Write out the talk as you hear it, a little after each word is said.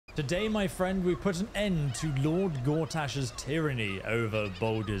Today, my friend, we put an end to Lord Gortash's tyranny over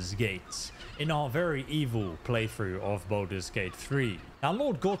Baldurs Gate in our very evil playthrough of Baldurs Gate 3. Now,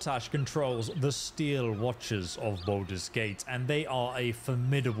 Lord Gortash controls the Steel Watchers of Baldurs Gate, and they are a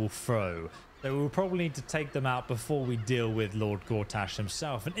formidable foe. So we'll probably need to take them out before we deal with Lord Gortash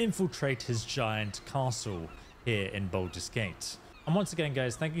himself and infiltrate his giant castle here in Baldurs Gate. And once again,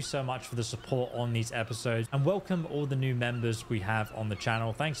 guys, thank you so much for the support on these episodes, and welcome all the new members we have on the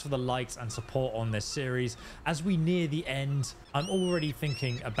channel. Thanks for the likes and support on this series. As we near the end, I'm already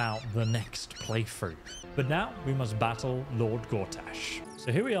thinking about the next playthrough. But now we must battle Lord Gortash.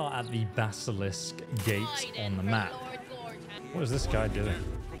 So here we are at the Basilisk Gate on the map. What is this guy doing?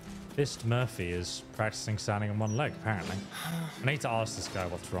 Fist Murphy is practicing standing on one leg, apparently. I need to ask this guy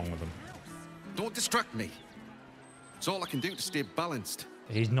what's wrong with him. Don't distract me. It's all I can do to stay balanced.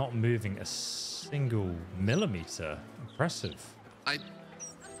 He's not moving a single millimeter. Impressive. I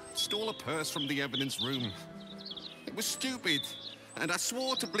stole a purse from the evidence room. It was stupid, and I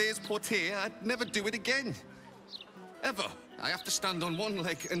swore to Blaise Portier I'd never do it again. Ever. I have to stand on one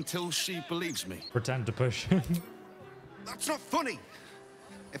leg until she believes me. Pretend to push. That's not funny.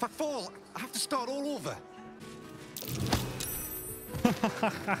 If I fall, I have to start all over.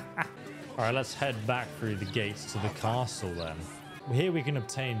 Alright, let's head back through the gates to the castle then. Here we can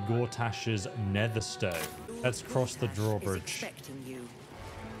obtain Gortash's netherstone. Let's cross the drawbridge. Expecting you.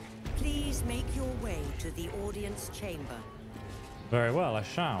 Please make your way to the audience chamber. Very well, I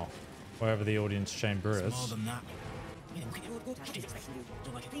shall. Wherever the audience chamber is. Lord Gortash is expecting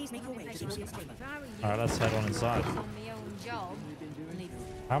you. Please make your way to the audience chamber. Alright, let's head on inside.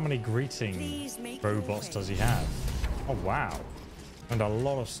 How many greeting robots does he have? Oh, wow. And a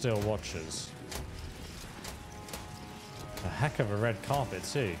lot of steel watchers. A heck of a red carpet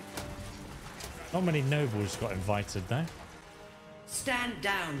too. Not many nobles got invited though. Stand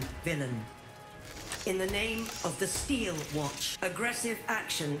down, villain. In the name of the Steel Watch, aggressive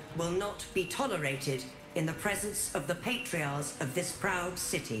action will not be tolerated in the presence of the patriarchs of this proud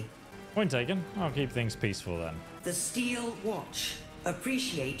city. Point taken. I'll keep things peaceful then. The Steel Watch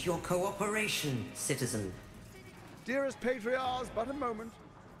appreciate your cooperation, citizen. Dearest patriarchs, but a moment.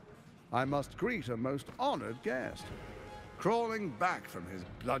 I must greet a most honored guest. Crawling back from his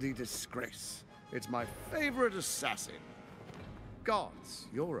bloody disgrace. It's my favorite assassin. Gods,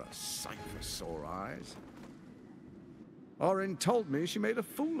 you're a sight for sore eyes. Orin told me she made a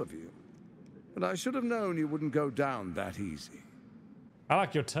fool of you. And I should have known you wouldn't go down that easy. I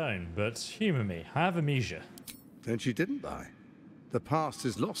like your tone, but humor me. I have amnesia. Then she didn't lie. The past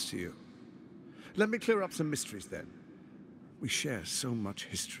is lost to you. Let me clear up some mysteries then. We share so much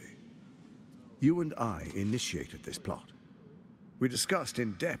history. You and I initiated this plot. We discussed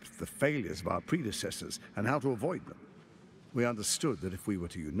in depth the failures of our predecessors and how to avoid them. We understood that if we were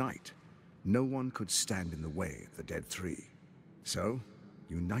to unite, no one could stand in the way of the Dead Three. So,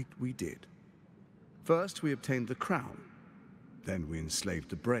 unite we did. First, we obtained the crown. Then we enslaved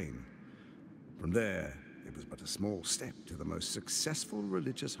the brain. From there, it was but a small step to the most successful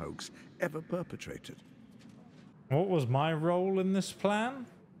religious hoax ever perpetrated. What was my role in this plan?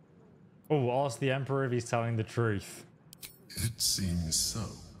 Oh, ask the Emperor if he's telling the truth. It seems so.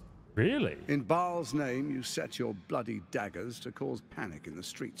 Really? In Baal's name, you set your bloody daggers to cause panic in the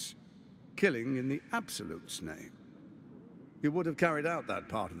streets, killing in the Absolute's name. You would have carried out that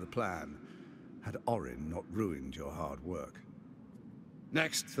part of the plan had Orin not ruined your hard work.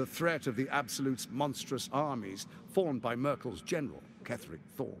 Next, the threat of the Absolute's monstrous armies formed by Merkel's general, Ketheric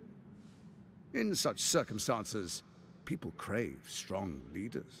Thorn. In such circumstances, people crave strong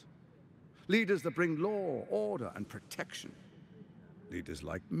leaders. Leaders that bring law, order, and protection. Leaders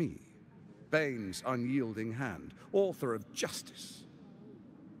like me, Bane's unyielding hand, author of justice.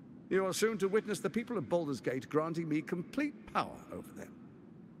 You are soon to witness the people of Baldurs Gate granting me complete power over them,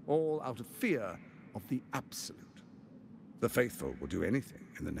 all out of fear of the Absolute. The faithful will do anything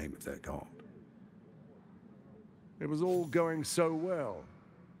in the name of their god. It was all going so well,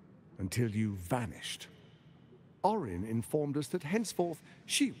 until you vanished. Orin informed us that henceforth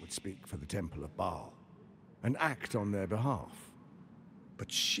she would speak for the Temple of Baal, and act on their behalf.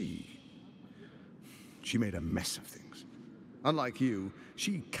 But she made a mess of things. Unlike you,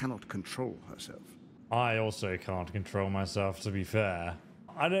 she cannot control herself. I also can't control myself, to be fair.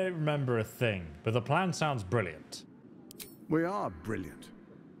 I don't remember a thing, but the plan sounds brilliant. We are brilliant.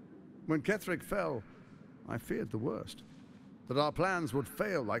 When Ketheric fell, I feared the worst. That our plans would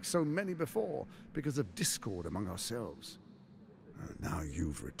fail like so many before because of discord among ourselves. Now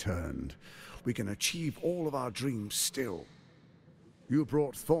you've returned. We can achieve all of our dreams still. You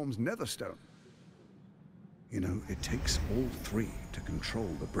brought Thorm's netherstone. You know, it takes all three to control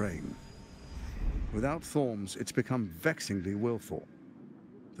the brain. Without Thorms, it's become vexingly willful.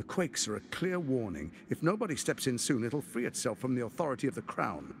 The quakes are a clear warning. If nobody steps in soon, it'll free itself from the authority of the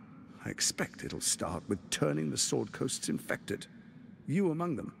Crown. I expect it'll start with turning the Sword Coasts infected. You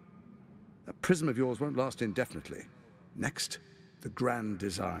among them. That prism of yours won't last indefinitely. Next, the grand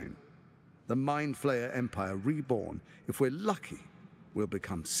design. The Mind Flayer Empire reborn. If we're lucky, we'll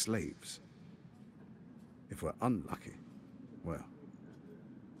become slaves. If we're unlucky, well,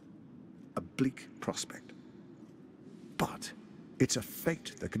 a bleak prospect. But it's a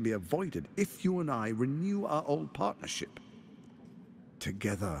fate that can be avoided if you and I renew our old partnership.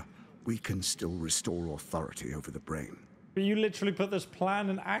 Together, we can still restore authority over the brain. But you literally put this plan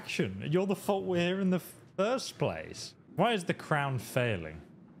in action. You're the fault we're here in the first place. Why is the Crown failing?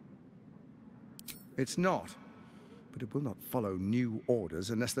 It's not. But it will not follow new orders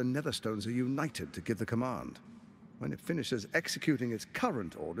unless the netherstones are united to give the command. When it finishes executing its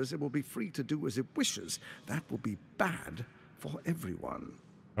current orders, it will be free to do as it wishes. That will be bad for everyone.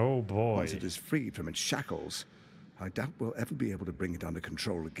 Oh boy. Once it is freed from its shackles, I doubt we'll ever be able to bring it under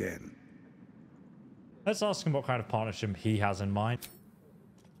control again. Let's ask him what kind of partnership he has in mind.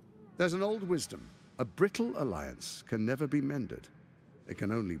 There's an old wisdom. A brittle alliance can never be mended. It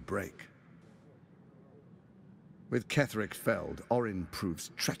can only break. With Ketheric felled, Orin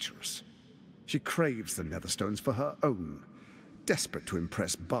proves treacherous. She craves the netherstones for her own, desperate to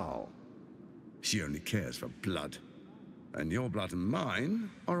impress Baal. She only cares for blood. And your blood and mine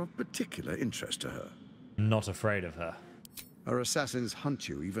are of particular interest to her. Not afraid of her. Her assassins hunt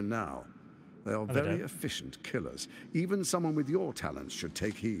you even now. They are very efficient killers. Even someone with your talents should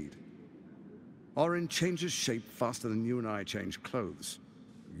take heed. Orin changes shape faster than you and I change clothes.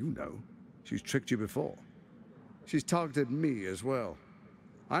 You know, she's tricked you before. She's targeted me as well.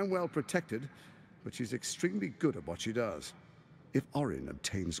 I'm well protected, but she's extremely good at what she does. If Orin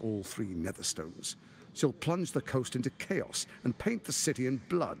obtains all three netherstones, she'll plunge the coast into chaos and paint the city in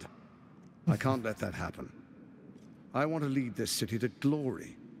blood. I can't let that happen. I want to lead this city to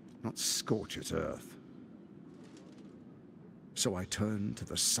glory, not scorch its earth. So I turn to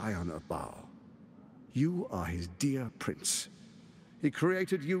the Scion of Baal. You are his dear prince. He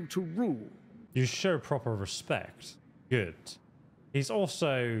created you to rule. You show proper respect. Good. He's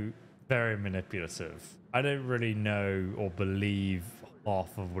also very manipulative. I don't really know or believe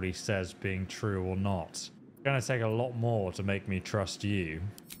half of what he says being true or not. It's gonna take a lot more to make me trust you.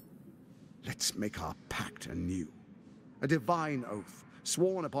 Let's make our pact anew. A divine oath,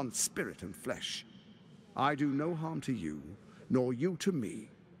 sworn upon spirit and flesh. I do no harm to you, nor you to me.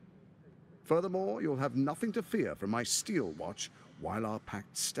 Furthermore, you'll have nothing to fear from my steel watch while our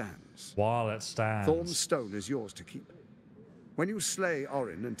pact stands. While it stands. Thorm's stone is yours to keep. When you slay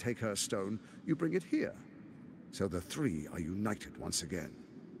Orin and take her stone, you bring it here. So the three are united once again.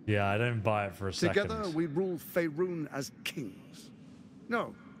 Yeah, I don't buy it for a second. Together we rule Faerun as kings.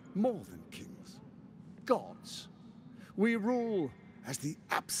 No, more than kings. Gods. We rule as the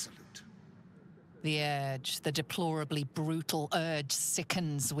absolute. The urge, the deplorably brutal urge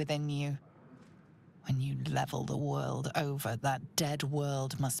sickens within you. When you level the world over, that dead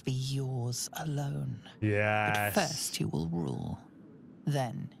world must be yours alone. Yes. But first you will rule,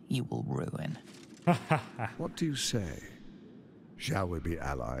 then you will ruin. What do you say? Shall we be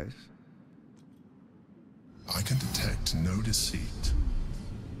allies? I can detect no deceit.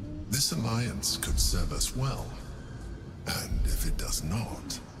 This alliance could serve us well. And if it does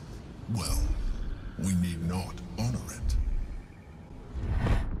not, well, we need not honor it.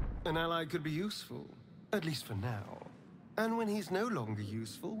 An ally could be useful, at least for now. And when he's no longer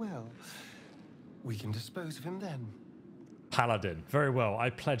useful, well, we can dispose of him then. Paladin. Very well.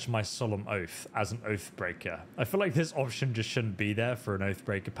 I pledge my solemn oath as an oathbreaker. I feel like this option just shouldn't be there for an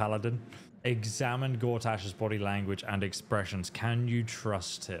oathbreaker paladin. Examine Gortash's body language and expressions. Can you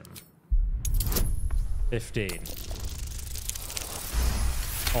trust him? 15.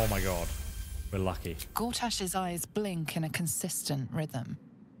 Oh my god. We're lucky. Gortash's eyes blink in a consistent rhythm.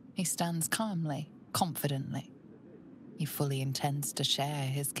 He stands calmly, confidently. He fully intends to share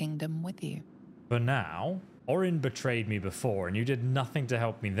his kingdom with you. For now, Orin betrayed me before and you did nothing to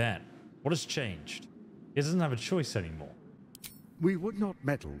help me then. What has changed? He doesn't have a choice anymore. We would not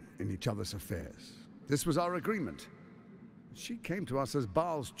meddle in each other's affairs. This was our agreement. She came to us as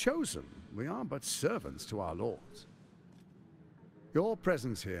Baal's chosen. We are but servants to our lords. Your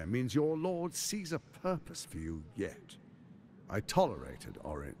presence here means your lord sees a purpose for you yet. I tolerated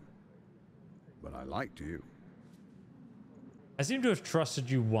Orin, but I liked you. I seem to have trusted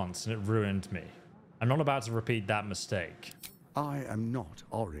you once and it ruined me. I'm not about to repeat that mistake. I am not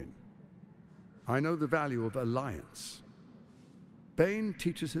Orin. I know the value of alliance. Bane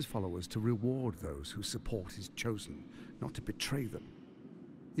teaches his followers to reward those who support his chosen, not to betray them.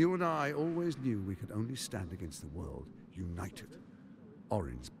 You and I always knew we could only stand against the world united.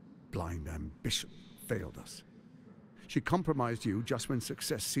 Orin's blind ambition failed us. She compromised you just when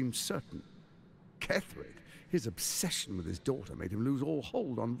success seemed certain. Ketheric, his obsession with his daughter made him lose all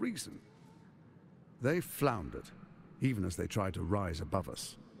hold on reason. They floundered, even as they tried to rise above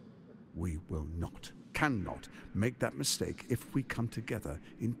us. We will not, cannot, make that mistake if we come together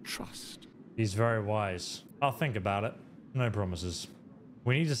in trust. He's very wise. I'll think about it. No promises.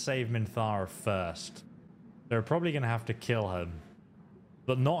 We need to save Minthara first. They're probably going to have to kill him.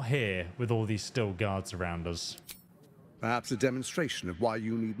 But not here, with all these still guards around us. Perhaps a demonstration of why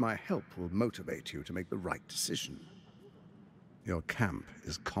you need my help will motivate you to make the right decision. Your camp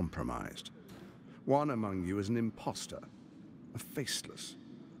is compromised. One among you is an imposter, a faceless.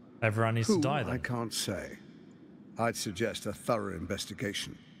 Everyone needs to die then. I can't say. I'd suggest a thorough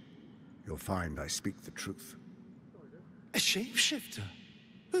investigation. You'll find I speak the truth. A shapeshifter?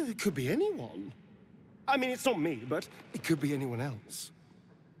 It could be anyone. I mean, it's not me, but it could be anyone else.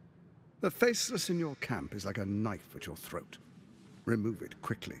 The faceless in your camp is like a knife at your throat. Remove it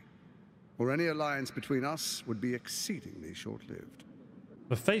quickly, or any alliance between us would be exceedingly short-lived.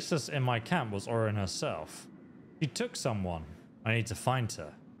 The faceless in my camp was Orin herself. She took someone. I need to find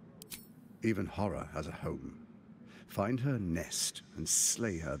her. Even horror has a home. Find her nest and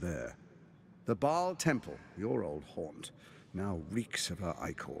slay her there. The Baal Temple, your old haunt, now reeks of her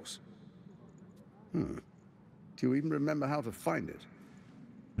ichors. Do you even remember how to find it?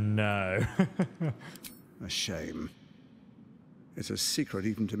 No. A shame. It's a secret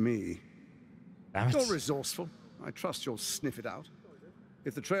even to me. Damn it. You're resourceful. I trust you'll sniff it out.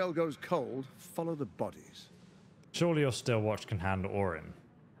 If the trail goes cold, follow the bodies. Surely your still watch can handle Orin.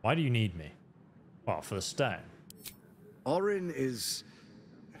 Why do you need me? Well, for the stone. Orin is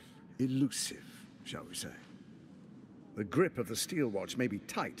elusive, shall we say. The grip of the steel watch may be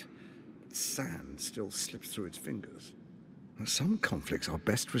tight, but sand still slips through its fingers. Some conflicts are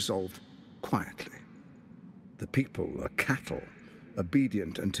best resolved quietly. The people are cattle,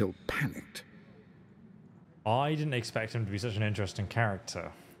 obedient until panicked. I didn't expect him to be such an interesting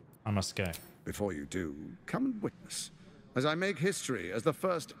character. I must go. Before you do, come and witness, as I make history as the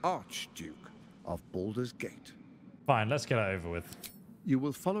first Archduke of Baldurs Gate. Fine, let's get it over with. You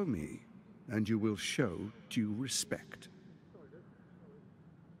will follow me, and you will show due respect.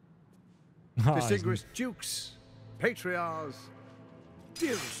 Distinguished dukes, patriarchs,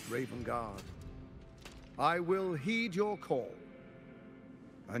 dearest Raven Guard, I will heed your call.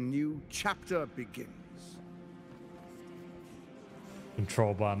 A new chapter begins.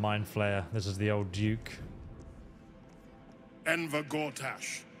 Controlled by a Mind Flayer. This is the old Duke. Enver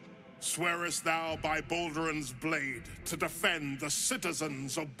Gortash, swearest thou by Balduran's blade to defend the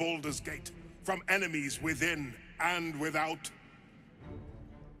citizens of Baldurs Gate from enemies within and without?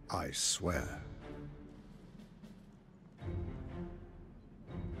 I swear.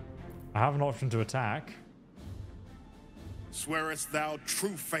 I have an option to attack. Swearest thou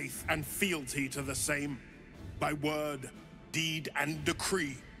true faith and fealty to the same, by word, deed, and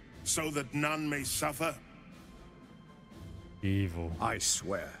decree, so that none may suffer? Evil. I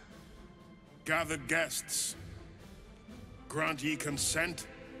swear. Gathered guests, grant ye consent?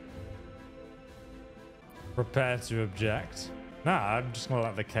 Prepare to object. Nah, I'm just gonna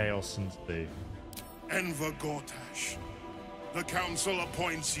let the chaos be. Enver Gortash, the council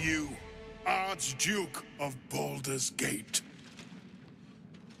appoints you Archduke of Baldurs Gate.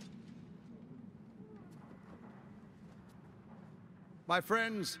 My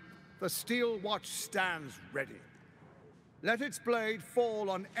friends, the steel watch stands ready. Let its blade fall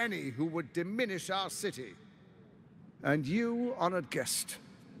on any who would diminish our city. And you, honored guest,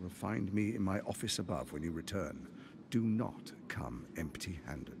 will find me in my office above when you return. Do not come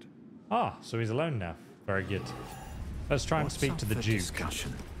empty-handed. Ah, so he's alone now. Very good. Let's try and speak to the Duke.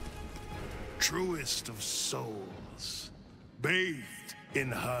 Discussion? Truest of souls, bathed in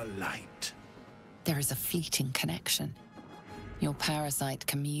her light. There is a fleeting connection. Your parasite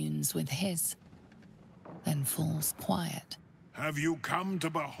communes with his, then falls quiet. Have you come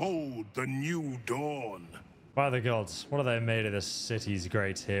to behold the new dawn? By the gods, what have they made of this city's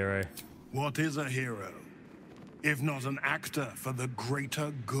great hero? What is a hero, if not an actor for the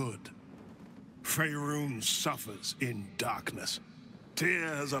greater good? Faerun suffers in darkness.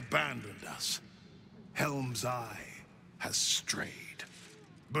 Tyr has abandoned us. Helm's Eye has strayed.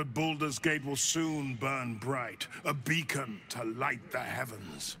 But Baldur's Gate will soon burn bright, a beacon to light the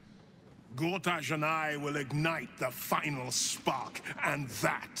heavens. Gortash and I will ignite the final spark, and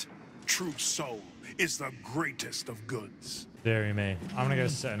that true soul is the greatest of goods. Deary me. I'm gonna go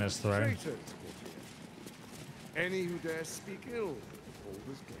sit in his throne. Traitors, Gortash. Any who dare speak ill of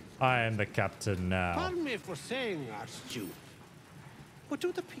Baldur's Gate. I am the captain now. Pardon me for saying that, Stu. But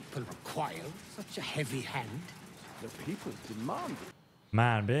do the people require such a heavy hand? The people demand it.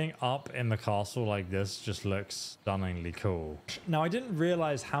 Man, being up in the castle like this just looks stunningly cool. Now, I didn't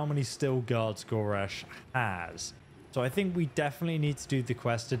realize how many steel guards Gortash has. So I think we definitely need to do the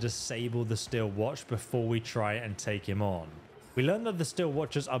quest to disable the Steel Watch before we try and take him on. We learned that the Steel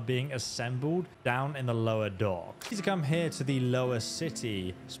Watchers are being assembled down in the lower dock. We need to come here to the lower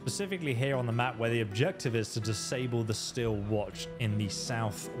city, specifically here on the map where the objective is to disable the Steel Watch in the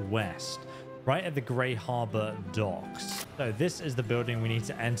southwest, right at the Grey Harbor docks. So this is the building we need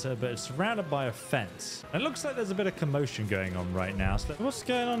to enter, but it's surrounded by a fence. It looks like there's a bit of commotion going on right now. So what's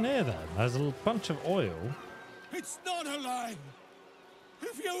going on here then? There's a bunch of oil. It's not a lie.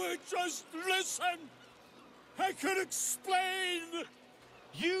 If you would just listen, I could explain.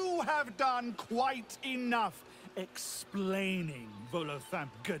 You have done quite enough explaining, Volothamp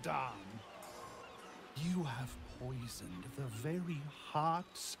Gadam. You have poisoned the very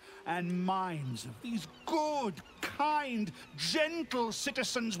hearts and minds of these good, kind, gentle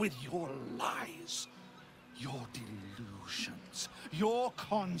citizens with your lies, your delusions, your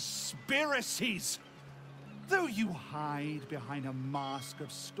conspiracies. Though you hide behind a mask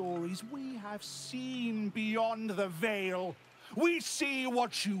of stories, we have seen beyond the veil. We see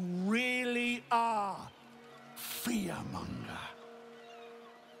what you really are. Fearmonger.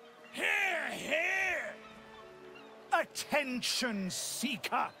 Here, here. Attention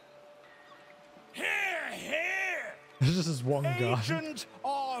seeker. Here, here. This is one guy. Agent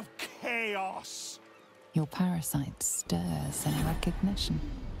of chaos. Your parasite stirs in recognition.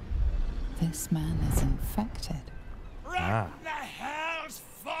 This man is infected. Run the hells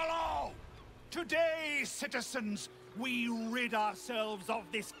follow! Today, citizens, we rid ourselves of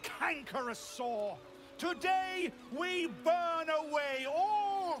this cankerous sore. Today, we burn away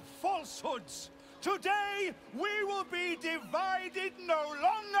all falsehoods. Today, we will be divided no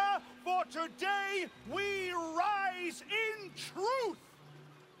longer, for today, we rise in truth.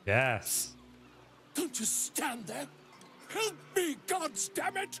 Yes. Don't just stand there. Help me,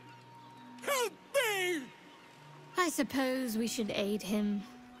 goddammit! Help me! I suppose we should aid him.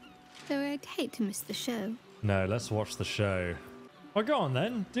 Though I'd hate to miss the show. No, let's watch the show. Well, go on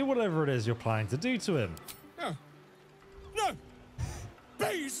then. Do whatever it is you're planning to do to him. No. No!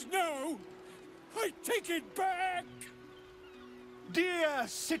 Please, no! I take it back! Dear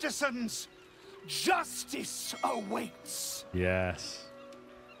citizens, justice awaits. Yes.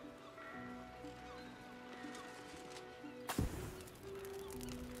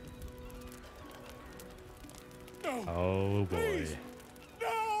 No! Oh boy. Please.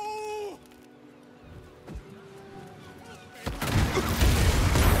 No!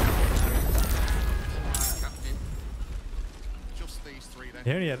 Captain. Just these three then.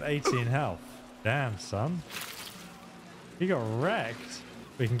 He only had 18 health. Damn, son. He got wrecked.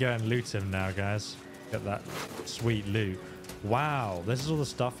 We can go and loot him now, guys. Get that sweet loot. Wow, this is all the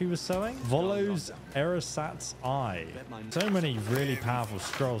stuff he was selling? Volo's Erisat's Eye. So many really powerful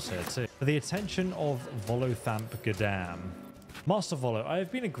scrolls here too. For the attention of Volothamp Gadam. Master Volo, I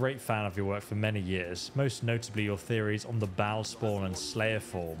have been a great fan of your work for many years, most notably your theories on the Bal Spawn and Slayer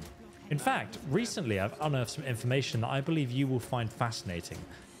form. In fact, recently I've unearthed some information that I believe you will find fascinating.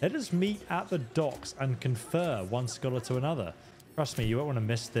 Let us meet at the docks and confer one scholar to another. Trust me, you won't want to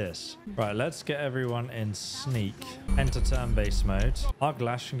miss this. Right, let's get everyone in sneak. Enter turn-based mode.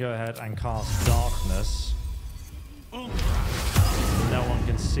 Uglash can go ahead and cast darkness. No one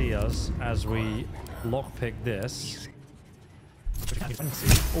can see us as we lockpick this.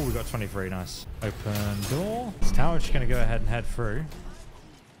 Oh, we got 23. Nice. Open door. Now we're just going to go ahead and head through.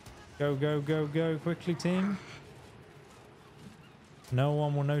 Go, go, go, go. Quickly, team. No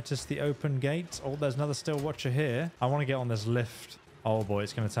one will notice the open gate. Oh, there's another Steel Watcher here. I want to get on this lift. Oh boy,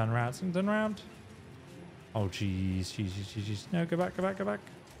 it's going to turn around. It's going to turn around. Oh, jeez, jeez, jeez, jeez. No, go back, go back, go back.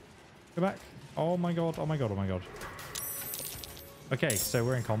 Go back. Oh my god, oh my god, oh my god. Okay, so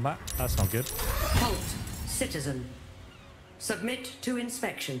we're in combat. That's not good. Halt, citizen. Submit to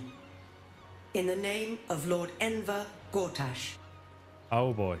inspection. In the name of Lord Gortash.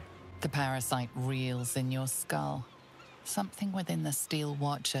 Oh boy. The parasite reels in your skull. Something within the Steel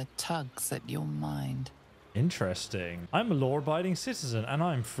Watcher tugs at your mind. Interesting. I'm a law-abiding citizen and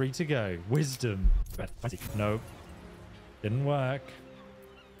I'm free to go. Wisdom. Nope. Didn't work.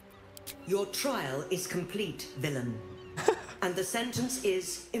 Your trial is complete, villain. And the sentence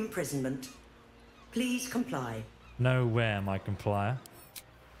is imprisonment. Please comply. Nowhere, my complier.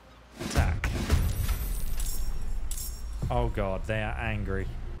 Attack. Oh god, they are angry.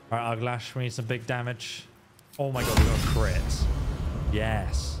 Alright, Uglash, we need some big damage. Oh my god, we got a crit.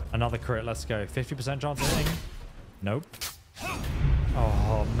 Yes. Another crit, let's go. 50% chance of hitting. Nope.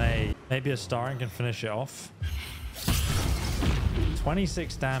 Oh, mate. Maybe a Starring can finish it off.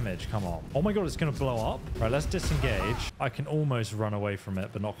 26 damage, come on. Oh my god, it's gonna blow up. Right, let's disengage. I can almost run away from it,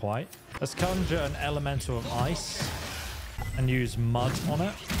 but not quite. Let's conjure an elemental of ice and use mud on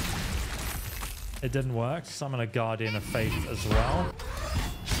it. It didn't work. Summon a Guardian of Faith as well.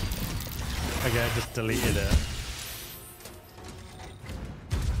 Okay, I just deleted it.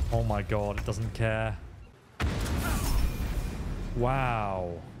 Oh my god, it doesn't care.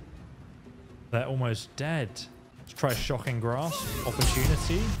 Wow. They're almost dead. Let's try Shocking Grasp.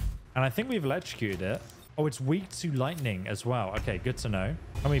 Opportunity. And I think we've electrocuted it. Oh, it's weak to lightning as well. Okay, good to know.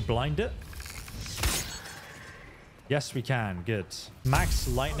 Can we blind it? Yes, we can. Good. Max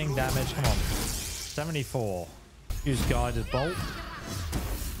lightning damage. Come on. 74. Use Guided Bolt.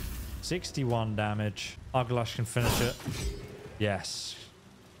 61 damage. Uglash can finish it. Yes.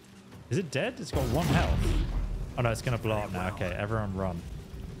 Is it dead? It's got 1 health. Oh no, it's going to blow up now. Okay, everyone run.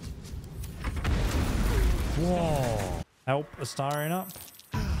 Whoa. Help Astarion up.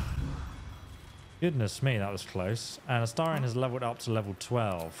 Goodness me, that was close. And Astarion has leveled up to level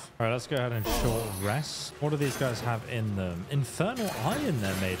 12. All right, let's go ahead and short rest. What do these guys have in them? Infernal iron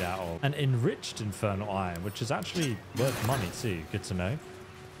they're made out of. And enriched infernal iron, which is actually worth money too. Good to know.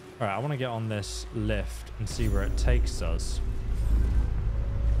 All right, I want to get on this lift and see where it takes us.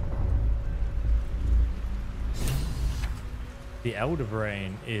 The Elder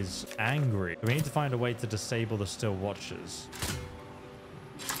Brain is angry. We need to find a way to disable the Still Watchers.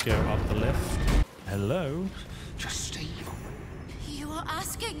 Let's go up the lift. Hello? Just stay. You are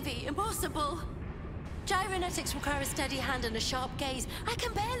asking the impossible. Gyrometics require a steady hand and a sharp gaze. I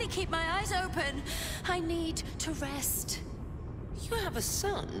can barely keep my eyes open. I need to rest. You have a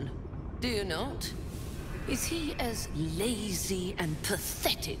son, do you not? Is he as lazy and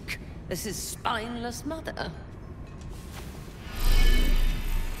pathetic as his spineless mother?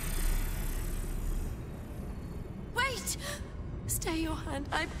 Wait! Stay your hand,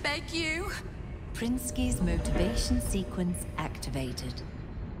 I beg you. Prinsky's motivation sequence activated.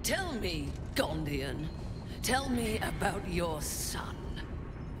 Tell me, Gondian. Tell me about your son.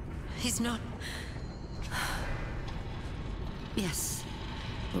 He's not... Yes,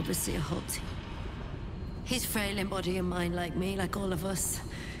 Overseer Holt. He's frail in body and mind like me, like all of us.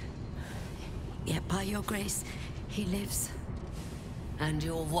 Yet by your grace, he lives. And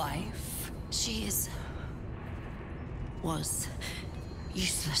your wife? She is... was...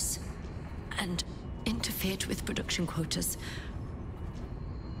 useless. And interfered with production quotas.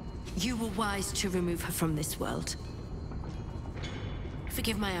 You were wise to remove her from this world.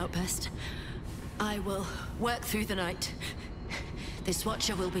 Forgive my outburst. I will work through the night. This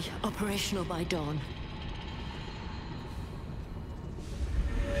Watcher will be operational by dawn.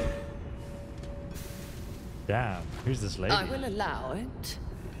 Damn, who's this lady? I will allow it.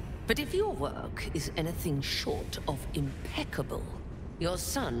 But if your work is anything short of impeccable, your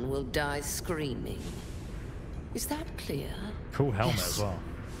son will die screaming. Is that clear? Cool helmet Yes. as well.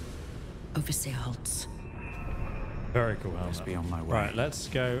 Overseer Holtz. Very cool helmet. Must be on my way. Right, let's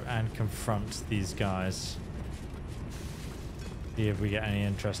go and confront these guys. See if we get any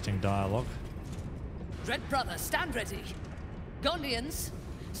interesting dialogue. Red Brother, stand ready. Gondians,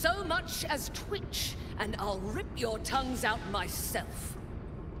 so much as twitch, and I'll rip your tongues out myself.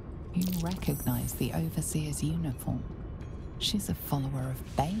 You recognize the Overseer's uniform. She's a follower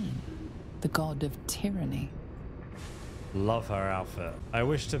of Bane, the god of tyranny. Love her outfit. I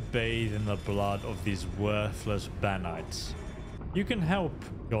wish to bathe in the blood of these worthless Banites. You can help,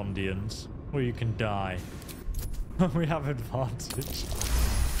 Gondians, or you can die. We have advantage.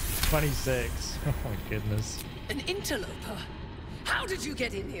 26. Oh my goodness. An interloper? How did you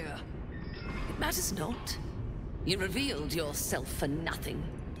get in here? It matters not. You revealed yourself for nothing.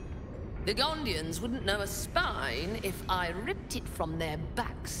 The Gondians wouldn't know a spine if I ripped it from their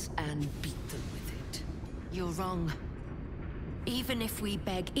backs and beat them with it. You're wrong. Even if we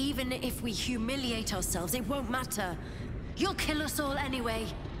beg, even if we humiliate ourselves, it won't matter. You'll kill us all anyway.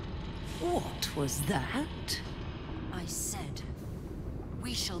 What was that? I said,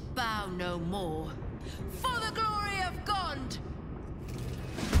 we shall bow no more. For the glory of Gond!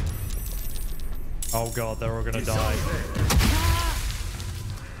 Oh god, they're all gonna die.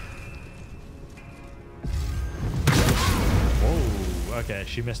 Whoa, okay,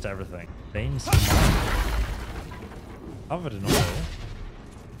 she missed everything. Bane's covered in oil.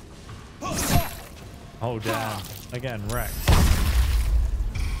 Oh damn, they're getting wrecked.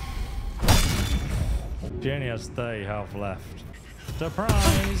 She only has 30 health left.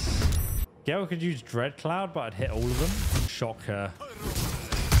 Surprise! Gale could use Dread Cloud, but I'd hit all of them. Shock her.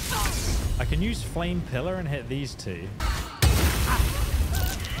 I can use Flame Pillar and hit these two.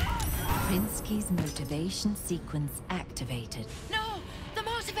 Prinsky's motivation sequence activated. No! The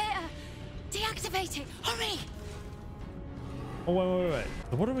motivator! Deactivate it! Hurry! Oh, wait.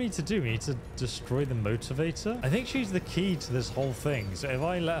 What do we need to do? We need to destroy the motivator? I think she's the key to this whole thing. So if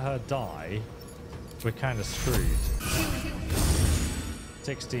I let her die, we're kind of screwed.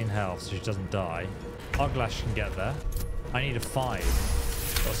 16 health, so she doesn't die. Uglash can get there. I need a 5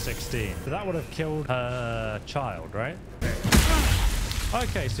 or 16. So that would have killed her child, right?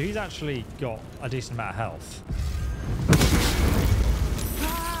 Okay, so he's actually got a decent amount of health.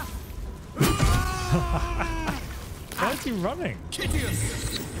 Why is he running?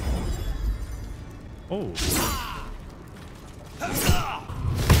 Oh.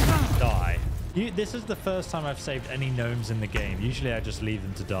 Die. This is the first time I've saved any gnomes in the game. Usually I just leave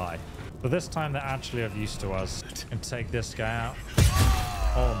them to die. But this time they're actually of use to us. And take this guy out.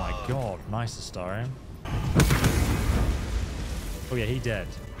 Oh my god. Nice Astarion. Oh yeah, he dead.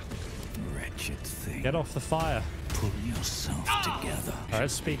 Wretched thing. Get off the fire. Pull yourself together. Alright,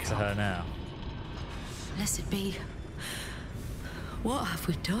 let's speak to her now. Blessed be. What have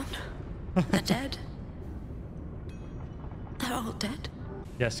we done? They're dead. They're all dead.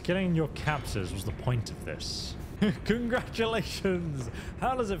 Yes, killing your captors was the point of this. Congratulations!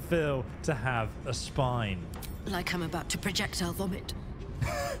 How does it feel to have a spine? Like I'm about to projectile vomit.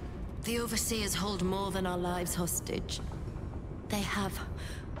 The Overseers hold more than our lives hostage. They have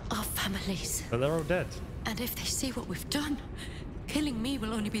our families. But they're all dead. And if they see what we've done, killing me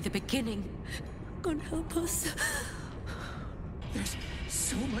will only be the beginning. God help us. There's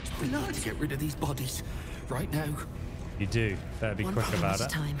so much blood to get rid of these bodies right now. You do. Better be quick about it.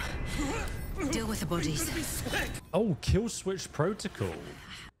 Time. Deal with the bodies. Oh, kill switch protocol.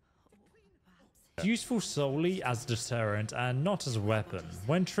 Useful solely as a deterrent and not as a weapon.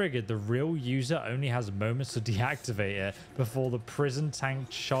 When triggered, the real user only has moments to deactivate it before the prison tank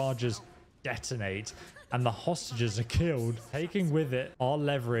charges detonate and the hostages are killed, taking with it our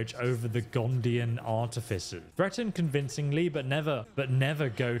leverage over the Gondian artificers. Threaten convincingly, but never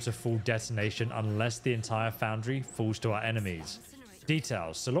go to full detonation unless the entire foundry falls to our enemies.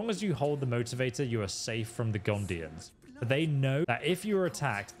 Details. So long as you hold the motivator, you are safe from the Gondians. But they know that if you are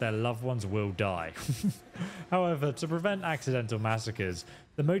attacked, their loved ones will die. However, to prevent accidental massacres,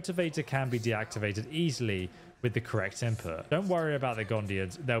 the motivator can be deactivated easily with the correct input. Don't worry about the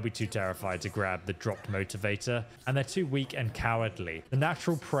Gondians, they'll be too terrified to grab the dropped motivator, and they're too weak and cowardly. The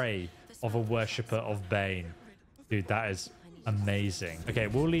natural prey of a worshipper of Bane. Dude, that is amazing. Okay,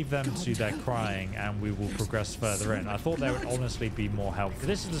 we'll leave them to their crying and we will progress further in. I thought there would honestly be more help.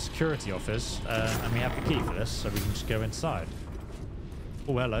 This is the security office, and we have the key for this, so we can just go inside.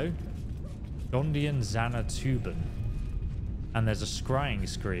 Oh, hello. Gondian Xanatuban. And there's a scrying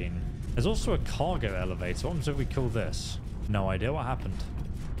screen. There's also a cargo elevator. What happens if we kill this? No idea what happened.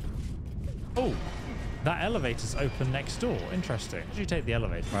 Oh, that elevator's open next door. Interesting. Did you take the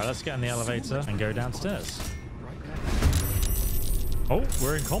elevator? Right, let's get in the elevator and go downstairs. Oh,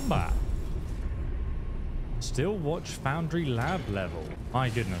 we're in combat. Still watch Foundry Lab level. My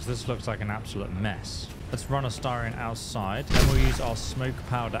goodness, this looks like an absolute mess. Let's run Astarion outside. Then we'll use our smoke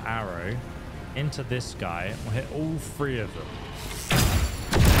powder arrow into this guy. We'll hit all 3 of them.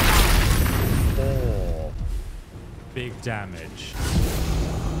 Oh, big damage.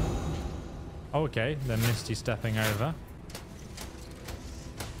 Oh, okay, they're Misty stepping over.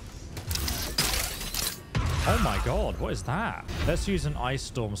 Oh my god, what is that? Let's use an Ice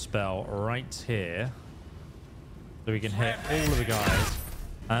Storm spell right here. So we can hit all of the guys.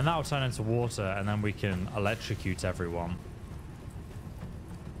 And that will turn into water, and then we can electrocute everyone.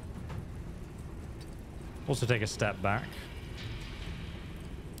 Also take a step back.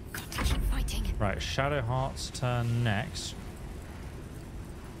 Keep fighting. Right, Shadowheart's turn next.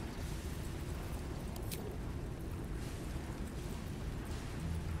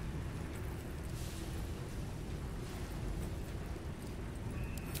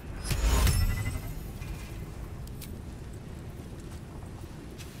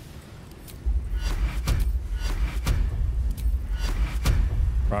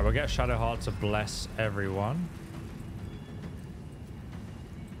 Right, we'll get Shadowheart to bless everyone.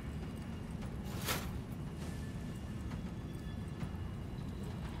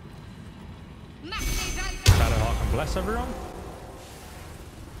 Shadowheart can bless everyone.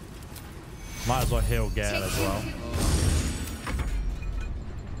 Might as well heal Gale as well.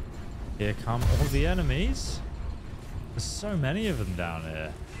 Here come all the enemies. There's so many of them down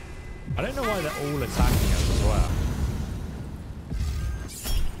here. I don't know why they're all attacking us as well.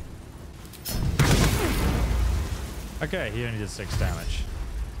 Okay, he only did 6 damage.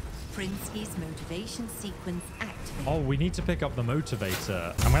 Prinsky's motivation sequence activated. Oh, we need to pick up the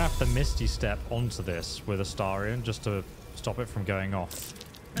motivator. I'm gonna have to Misty Step onto this with Astarion just to stop it from going off.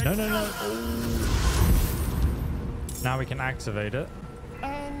 No, no, no. Oh. Now we can activate it.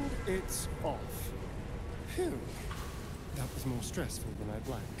 And it's off. Phew. That was more stressful than I'd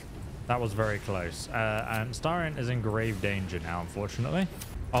like. That was very close. And Astarion is in grave danger now, unfortunately.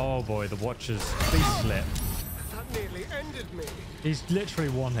 Oh boy, the Watchers. Please slip. That nearly ended me. He's literally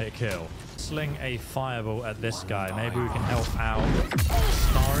one-hit kill. Sling a fireball at this guy. Maybe we can help out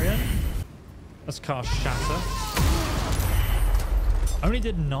Astarion. Let's cast Shatter. Only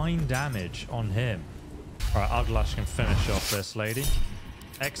did 9 damage on him. All right, Uglash can finish off this lady.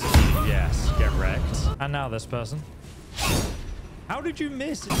 Execute, yes, get wrecked. And now this person. How did you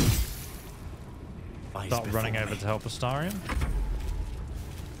miss it? Start running over to help Astarion.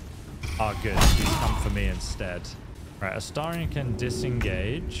 Oh, good. He's come for me instead. Right, Astarion can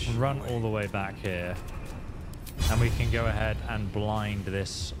disengage, run all the way back here. And we can go ahead and blind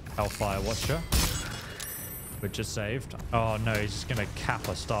this Hellfire Watcher, which is saved. Oh, no, he's just going to cap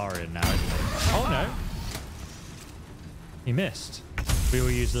Astarion now, isn't he? Oh, no. He missed. We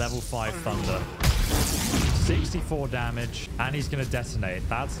will use level 5 Thunder. 64 damage, and he's going to detonate.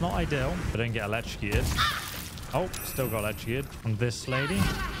 That's not ideal. I didn't get electrocuted. Oh, still got electrocuted from this lady.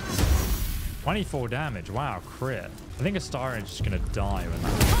 24 damage. Wow, crit. I think Astarion's just going to die when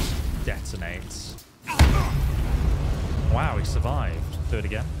that detonates. Wow, he survived. Do it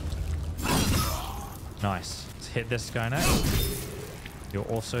again. Nice. Let's hit this guy next. You're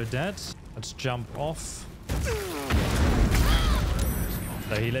also dead. Let's jump off.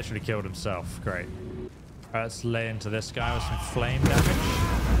 So he literally killed himself. Great. All right, let's lay into this guy with some flame damage.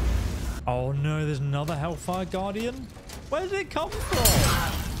 Oh no, there's another Hellfire Guardian. Where did it come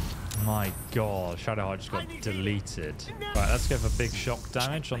from? My god, Shadowheart just got deleted. Right, let's go for big shock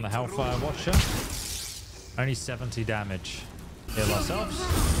damage on the Hellfire Watcher. Only 70 damage. Heal ourselves.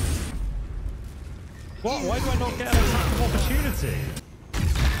 What? Why do I not get an attack of opportunity?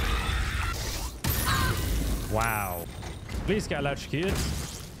 Wow. Please get electrocuted.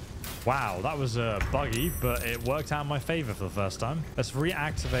 Wow, that was buggy, but it worked out in my favor for the first time. Let's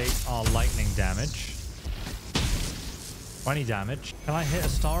reactivate our lightning damage. 20 damage. Can I hit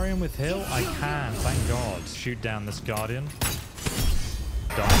Astarion with heal? I can, thank God. Shoot down this Guardian.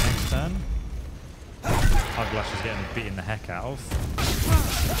 Die next turn. Uglash is getting beaten the heck out of.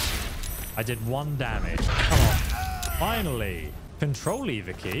 I did 1 damage. Come on. Finally. Control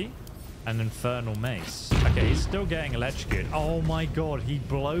lever key. An infernal mace. Okay, he's still getting electrocuted. Oh my god, he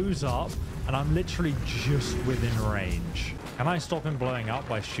blows up and I'm literally just within range. Can I stop him blowing up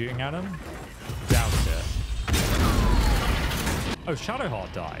by shooting at him? Doubt it. Oh,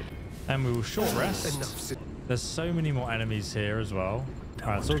 Shadowheart died. And we will short rest. There's so many more enemies here as well.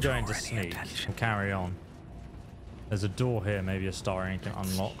 Alright, it's all going to sneak. We'll carry on. There's a door here maybe Astarion can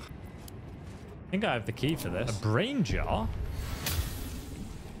unlock. I think I have the key for this. A brain jar?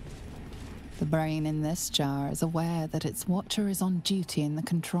 The brain in this jar is aware that its watcher is on duty in the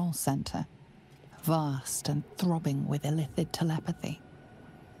control center, vast and throbbing with illithid telepathy.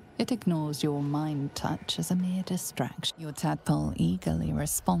 It ignores your mind touch as a mere distraction. Your tadpole eagerly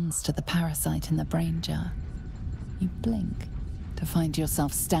responds to the parasite in the brain jar. You blink to find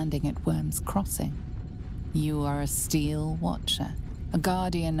yourself standing at Wyrm's Crossing. You are a steel watcher, a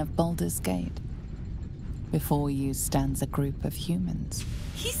guardian of Baldurs Gate. Before you stands a group of humans.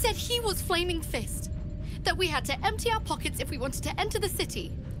 He said he was Flaming Fist. That we had to empty our pockets if we wanted to enter the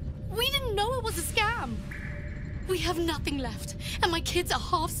city. We didn't know it was a scam. We have nothing left, and my kids are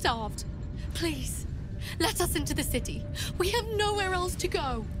half-starved. Please, let us into the city. We have nowhere else to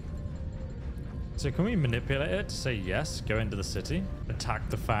go. So can we manipulate it to say yes, go into the city, attack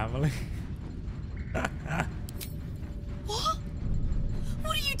the family? What?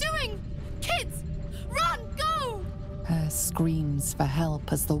 What are you doing? Kids! Run! Go! Her screams for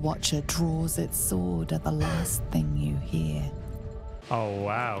help as the Watcher draws its sword are the last thing you hear. Oh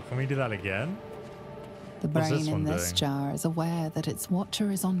wow, can we do that again? The brain in this jar is aware that its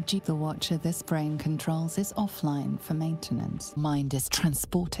Watcher is on duty. The Watcher this brain controls is offline for maintenance. Mind is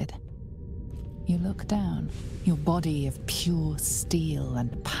transported. You look down, your body of pure steel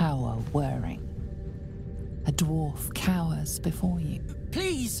and power whirring. A dwarf cowers before you.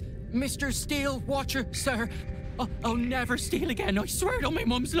 Please! Mr. Steel Watcher, sir. I'll never steal again. I swear it on my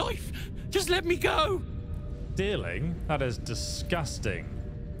mum's life. Just let me go. Stealing? That is disgusting.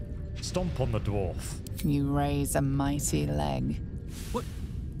 Stomp on the dwarf. You raise a mighty leg. What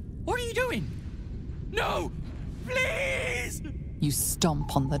are you doing? No! Please! You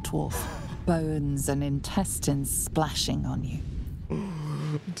stomp on the dwarf, bones and intestines splashing on you.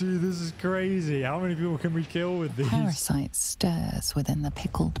 Dude, this is crazy. How many people can we kill with these? Parasite stirs within the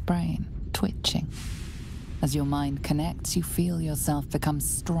pickled brain, twitching. As your mind connects, you feel yourself become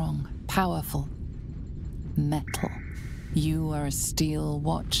strong, powerful, metal. You are a steel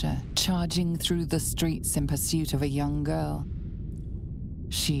watcher, charging through the streets in pursuit of a young girl.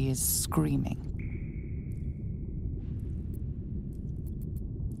 She is screaming.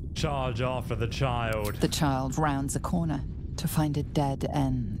 Charge after the child. The child rounds a corner to find a dead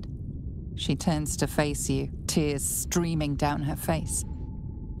end. She turns to face you, tears streaming down her face.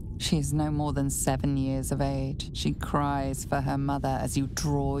 She is no more than 7 years of age. She cries for her mother as you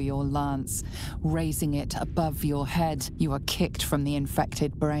draw your lance. Raising it above your head, you are kicked from the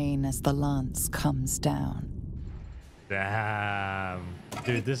infected brain as the lance comes down. Damn.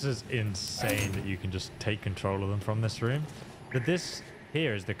 Dude, this is insane that you can just take control of them from this room. But this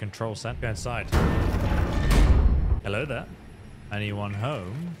here is the control center. Go inside. Hello there. Anyone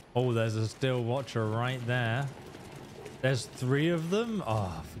home? Oh, there's a steel watcher right there. There's 3 of them?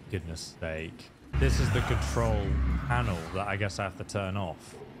 Oh, for goodness sake. This is the control panel that I guess I have to turn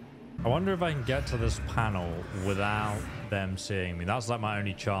off. I wonder if I can get to this panel without them seeing me. That's like my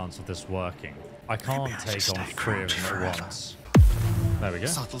only chance of this working. I can't take on 3 of them at once. There we go.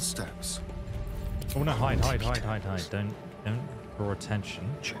 Subtle steps. Oh no, hide. Don't draw attention.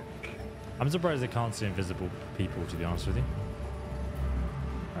 I'm surprised they can't see invisible people, to be honest with you.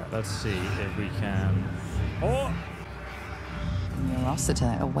 Alright, let's see if we can... Oh! Your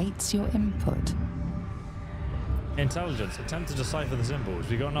Rossiter awaits your input. Intelligence. Attempt to decipher the symbols.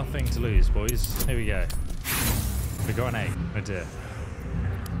 We got nothing to lose, boys. Here we go. We got an 8. Oh dear.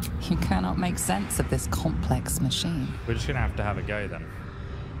 You cannot make sense of this complex machine. We're just going to have a go then.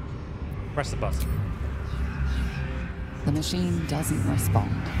 Press the button. The machine doesn't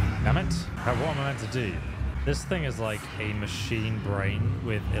respond. Damn it. What am I meant to do? This thing is like a machine brain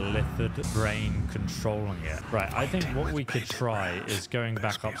with a littered brain controlling it. Right, I think what we could try is going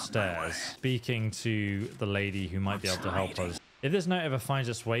back upstairs, speaking to the lady who might be able to help us. If this note ever finds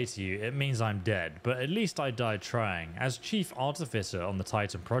its way to you, it means I'm dead, but at least I died trying. As chief artificer on the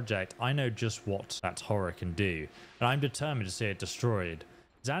Titan project, I know just what that horror can do, and I'm determined to see it destroyed.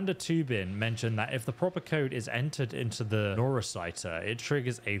 Xander Tubin mentioned that if the proper code is entered into the Neurociter, it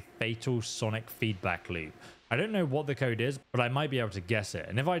triggers a fatal sonic feedback loop. I don't know what the code is, but I might be able to guess it.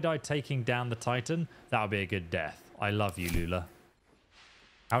 And if I die taking down the Titan, that'll be a good death. I love you, Lula.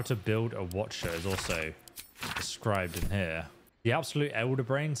 How to build a watcher is also described in here. The absolute elder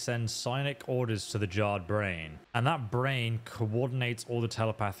brain sends psionic orders to the jarred brain, and that brain coordinates all the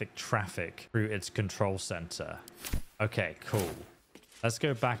telepathic traffic through its control center. Okay, cool. Let's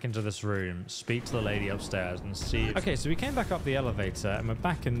go back into this room, speak to the lady upstairs and see. Okay, so we came back up the elevator and we're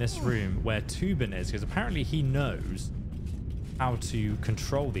back in this room where Tubin is, because apparently he knows how to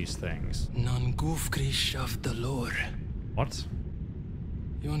control these things. What?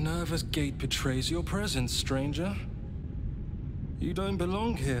 Your nervous gait betrays your presence, stranger. You don't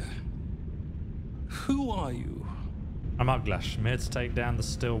belong here. Who are you? I'm Uglash. I'm here to take down the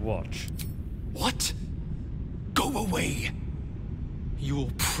Still Watch. What? Go away! Your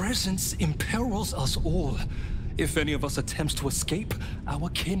presence imperils us all. If any of us attempts to escape, our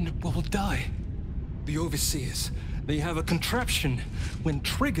kin will die. The Overseers, they have a contraption. When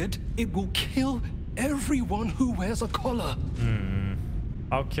triggered, it will kill everyone who wears a collar.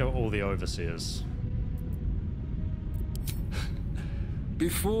 I'll kill all the Overseers.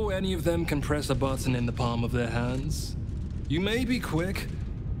 Before any of them can press a button in the palm of their hands, you may be quick,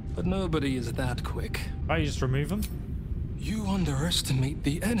 but nobody is that quick. Oh, you just remove them? You underestimate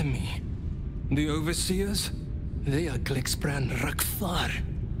the enemy. The Overseers, they are Glixbrand Rakthar.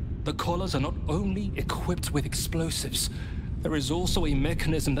 The collars are not only equipped with explosives, there is also a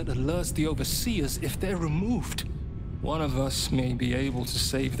mechanism that alerts the Overseers if they're removed. One of us may be able to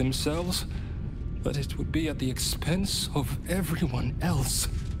save themselves, but it would be at the expense of everyone else.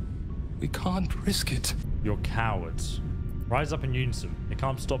 We can't risk it. You're cowards. Rise up in unison. It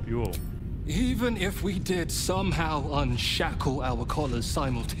can't stop you all. Even if we did somehow unshackle our collars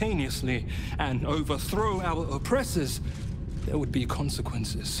simultaneously and overthrow our oppressors, there would be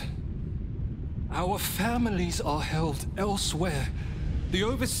consequences. Our families are held elsewhere. The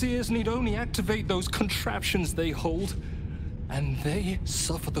Overseers need only activate those contraptions they hold, and they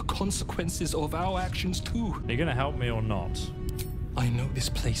suffer the consequences of our actions too. Are you gonna help me or not? I know this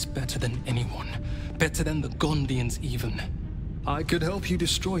place better than anyone. Better than the Gondians even. I could help you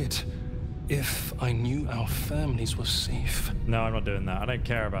destroy it. If I knew our families were safe. No, I'm not doing that. I don't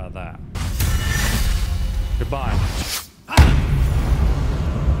care about that. Goodbye.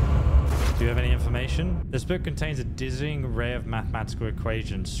 Do you have any information? This book contains a dizzying array of mathematical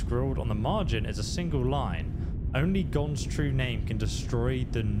equations. Scrawled on the margin is a single line. Only Gon's true name can destroy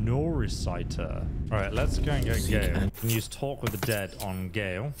the Noriciter. Alright, let's go and get Gale. Can use Talk with the Dead on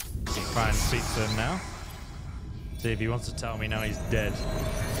Gale. Try and speak to him now. See if he wants to tell me now he's dead.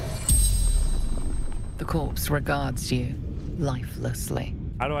 The corpse regards you lifelessly.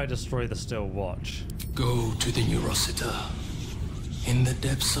 How do I destroy the Still Watch? Go to the Neurociter. In the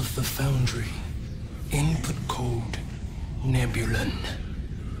depths of the foundry, input code Nebulon.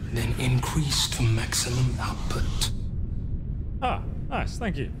 Then increase to maximum output. Ah, nice,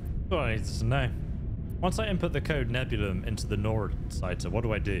 thank you. That's all I needed to know. Once I input the code Nebulum into the Noriciter, what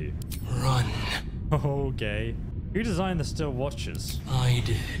do I do? Run. Okay. Who designed the Still Watches? I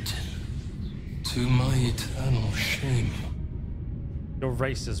did. To my eternal shame. Your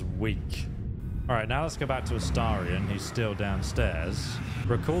race is weak. Alright, now let's go back to Astarion, who's still downstairs.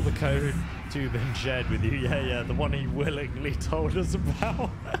 Recall the code to been shared with you. Yeah, the one he willingly told us about.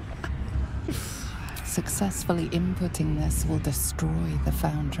 Successfully inputting this will destroy the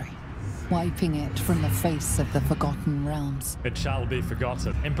foundry, wiping it from the face of the Forgotten Realms. It shall be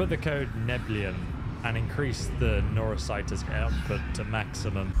forgotten. Input the code Neblion and increase the Neurociter's output to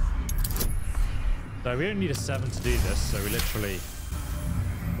maximum. So we don't need a 7 to do this, so we literally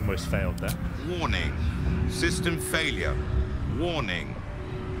almost failed there. Warning. System failure. Warning.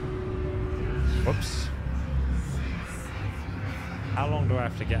 Whoops. How long do I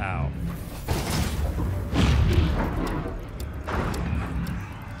have to get out?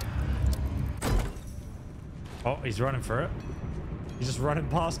 Oh, he's running for it. He's just running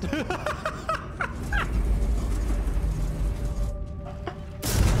past it.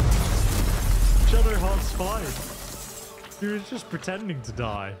 Shadowheart's fine. He was just pretending to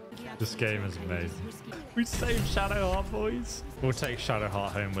die. This game is amazing. We saved Shadowheart, boys. We'll take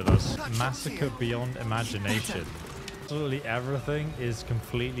Shadowheart home with us. Massacre beyond imagination. Absolutely everything is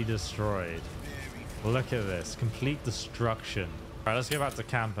completely destroyed. Look at this. Complete destruction. All right, let's go back to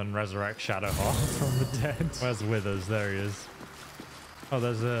camp and resurrect Shadowheart from the dead. Where's Withers? There he is. Oh,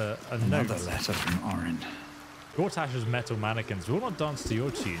 there's a note. Another letter from Orin. Gortash's metal mannequins will not dance to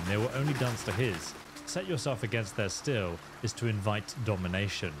your tune. They will only dance to his. Set yourself against their still is to invite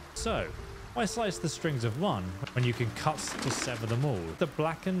domination. So, why slice the strings of one when you can cut to sever them all? The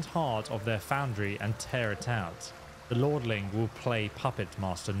blackened heart of their foundry and tear it out. The Lordling will play puppet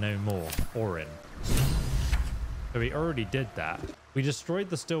master no more. Orin. So we already did that. We destroyed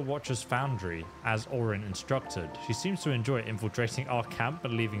the Still Watcher's foundry as Orin instructed. She seems to enjoy infiltrating our camp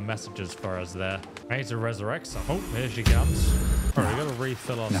and leaving messages for us there. I need to resurrect some. Oh, here she comes. All right, we got to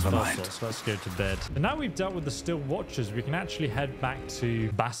refill our spell slots. Let's go to bed. And now we've dealt with the Still Watchers, we can actually head back to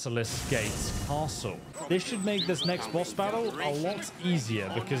Baldurs Gate's castle. This should make this next boss battle a lot easier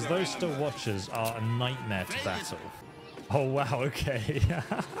because those Still Watchers are a nightmare to battle. Oh, wow, okay.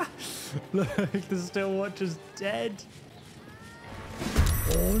 Look, the Still Watcher's dead.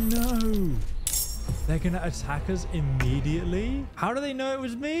 Oh, no. They're going to attack us immediately? How do they know it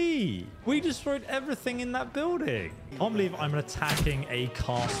was me? We destroyed everything in that building. I can't believe I'm attacking a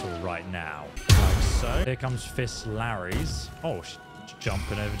castle right now. Like so. Here comes Fist Larry's. Oh, she's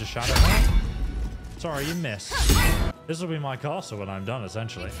jumping over to Shadowheart. Sorry, you missed. This will be my castle when I'm done,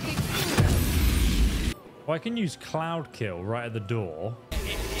 essentially. Well, I can use Cloud Kill right at the door.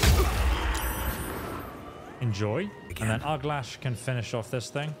 Enjoy. And then Uglash can finish off this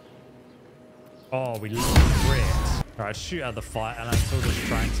thing. Oh, we crit. All right, shoot at the fire and until just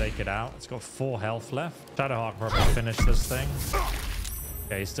try and take it out. It's got 4 health left. Shadowheart can probably finish this thing.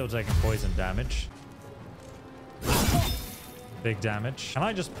 Okay, he's still taking poison damage. Big damage. Can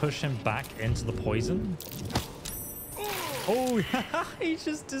I just push him back into the poison? Oh, he's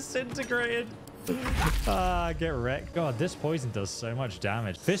just disintegrated. Ah, get wrecked. God, this poison does so much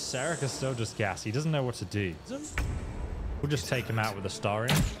damage. Fist Seric is still just gas. He doesn't know what to do. We'll just take him out with a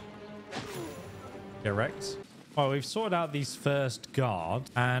Astarion. Get wrecked. Well, we've sorted out these first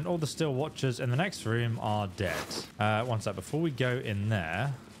guards, and all the Still Watchers in the next room are dead. One sec. Before we go in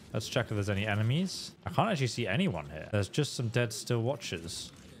there, let's check if there's any enemies. I can't actually see anyone here. There's just some dead Still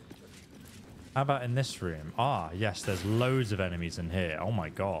Watchers. How about in this room? Ah, yes, there's loads of enemies in here. Oh my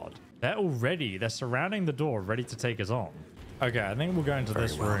god. They're surrounding the door, ready to take us on. Okay, I think we'll go into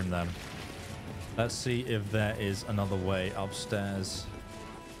this room then. Let's see if there is another way upstairs.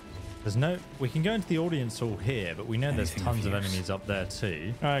 We can go into the audience hall here, but we know there's tons of enemies up there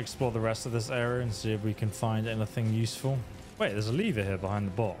too. I'll explore the rest of this area and see if we can find anything useful. Wait, there's a lever here behind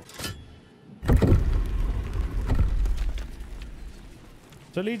the box.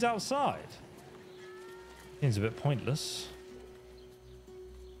 So it leads outside. Seems a bit pointless.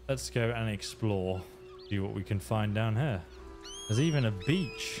 Let's go and explore. See what we can find down here. There's even a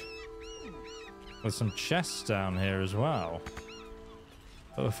beach. With some chests down here as well.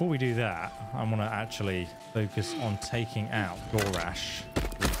 But before we do that, I want to actually focus on taking out Gortash,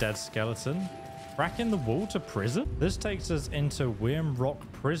 the dead skeleton. Cracking the wall to prison? This takes us into Wrym Rock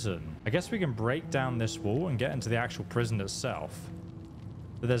Prison. I guess we can break down this wall and get into the actual prison itself.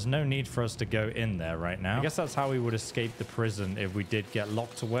 But there's no need for us to go in there right now. I guess that's how we would escape the prison if we did get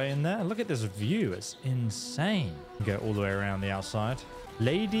locked away in there. Look at this view. It's insane. Go all the way around the outside.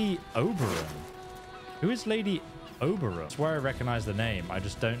 Lady Oberon. Who is Lady Oberon? I swear I recognize the name. I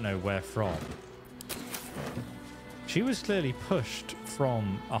just don't know where from. She was clearly pushed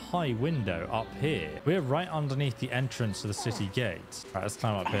from a high window up here. We're right underneath the entrance to the city gate. All right, let's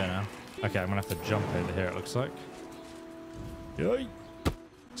climb up here now. Okay, I'm gonna have to jump over here, it looks like. Yay!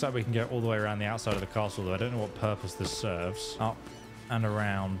 Looks like we can go all the way around the outside of the castle, though I don't know what purpose this serves. Up and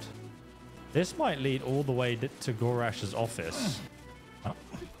around. This might lead all the way to Gortash's office. Oh.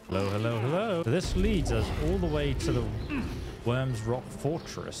 Hello, hello, hello. So this leads us all the way to the Wrym Rock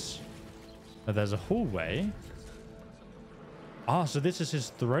Fortress. Now there's a hallway. Ah, so this is his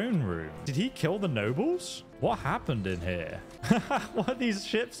throne room. Did he kill the nobles? What happened in here? What are these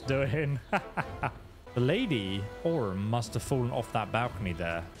ships doing? The Lady Orm must have fallen off that balcony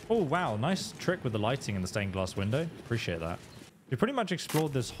there. Oh, wow. Nice trick with the lighting in the stained glass window. Appreciate that. We pretty much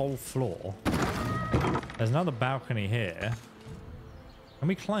explored this whole floor. There's another balcony here. Can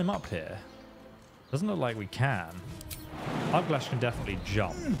we climb up here? Doesn't look like we can. Uglash can definitely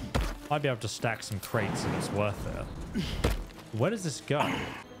jump. Might be able to stack some crates if it's worth it. Where does this go?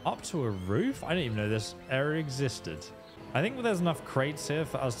 Up to a roof? I didn't even know this area existed. I think there's enough crates here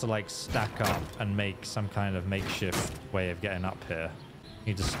for us to like stack up and make some kind of makeshift way of getting up here.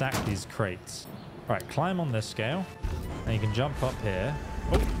 You need to stack these crates. All right, climb on this scale. And you can jump up here.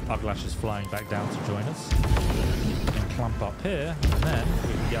 Oh, Uglash is flying back down to join us. And clamp up here, and then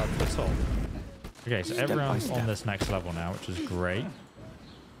we can get up to the top. Okay, so everyone's on this next level now, which is great.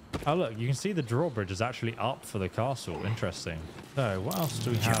 Oh, look, you can see the drawbridge is actually up for the castle. Interesting. So, what else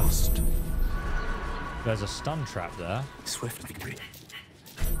do we have? There's a stun trap there. Swift victory.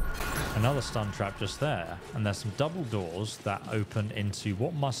 Another stun trap just there. And there's some double doors that open into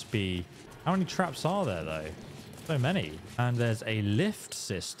what must be... How many traps are there, though? So many. And there's a lift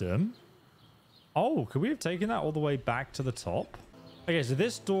system. Oh, could we have taken that all the way back to the top? Okay, so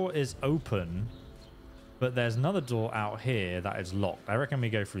this door is open. But there's another door out here that is locked. I reckon we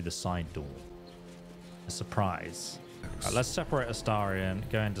go through the side door. A surprise. Right, let's separate Astarion,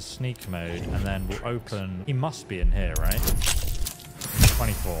 go into sneak mode, and then we'll open... He must be in here, right?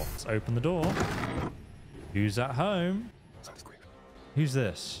 24. Let's open the door. Who's at home? Who's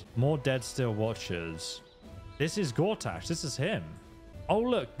this? More dead steel watchers. This is Gortash. This is him. Oh,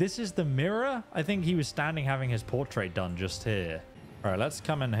 look. This is the mirror. I think he was standing having his portrait done just here. All right, let's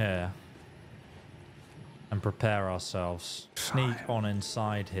come in here. And prepare ourselves. Sneak on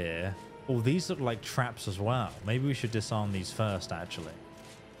inside here. Oh, these look like traps as well. Maybe we should disarm these first, actually.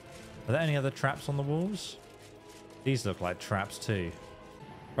 Are there any other traps on the walls? These look like traps too.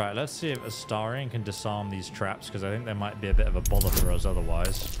 Right, let's see if Astarion can disarm these traps, because I think they might be a bit of a bother for us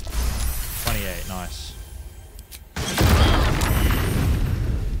otherwise. 28, nice.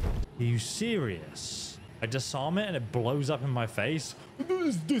 Are you serious? I disarm it and it blows up in my face?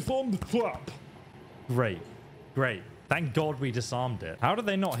 Disarm the trap. Great. Great. Thank God we disarmed it. How did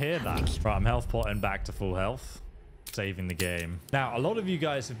they not hear that? Right, I'm health potting back to full health. Saving the game. Now, a lot of you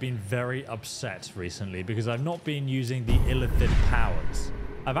guys have been very upset recently because I've not been using the illithid powers.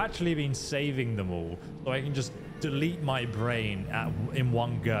 I've actually been saving them all so I can just delete my brain in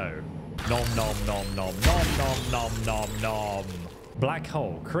one go. Nom nom nom nom nom nom nom nom nom. Black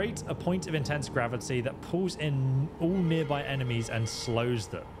hole. Create a point of intense gravity that pulls in all nearby enemies and slows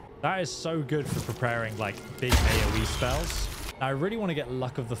them. That is so good for preparing like big AoE spells. Now, I really want to get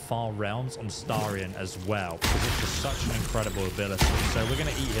Luck of the Far Realms on Astarion as well, because it's just such an incredible ability. So we're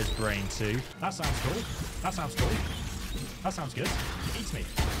going to eat his brain too. That sounds cool. That sounds cool. That sounds good. Eats me.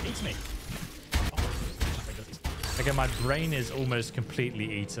 Eats me. Okay, my brain is almost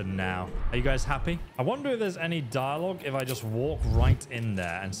completely eaten now. Are you guys happy? I wonder if there's any dialogue if I just walk right in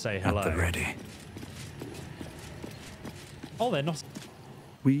there and say hello. At the ready. Oh, they're not...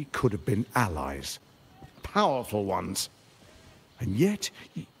 We could have been allies. Powerful ones. And yet,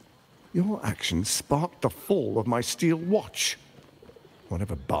 your actions sparked the fall of my steel watch.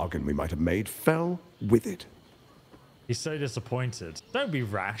 Whatever bargain we might have made fell with it. He's so disappointed. Don't be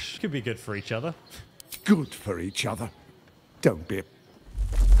rash. Could be good for each other. Good for each other. Don't be...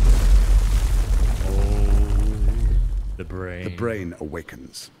 The brain. The brain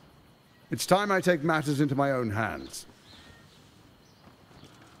awakens. It's time I take matters into my own hands.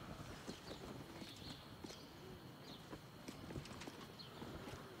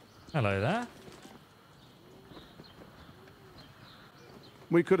 Hello there.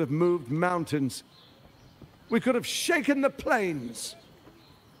 We could have moved mountains. We could have shaken the plains.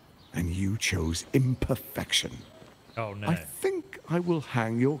 And you chose imperfection. Oh, no. I think I will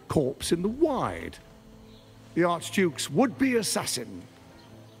hang your corpse in the wide. The Archduke's would-be assassin.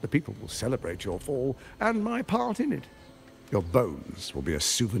 The people will celebrate your fall and my part in it. Your bones will be a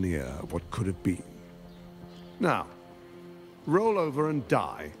souvenir of what could have been. Now, roll over and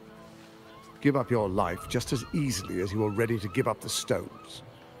die. Give up your life just as easily as you are ready to give up the stones.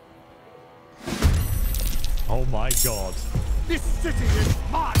 Oh my god. This city is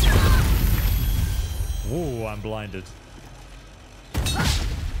mine! Ooh, I'm blinded.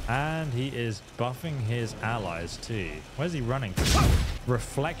 And he is buffing his allies too. Where's he running to?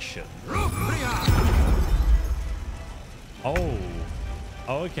 Reflection. Oh.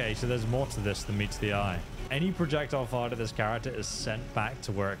 Oh, okay, so there's more to this than meets the eye. Any projectile fired at this character is sent back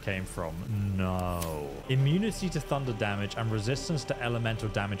to where it came from. No. Immunity to thunder damage and resistance to elemental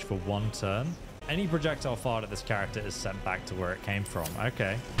damage for 1 turn. Any projectile fired at this character is sent back to where it came from.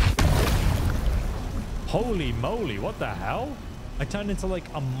 Okay. Holy moly, what the hell? I turned into like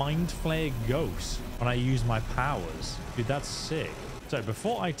a Mind Flayer ghost when I use my powers. Dude, that's sick. So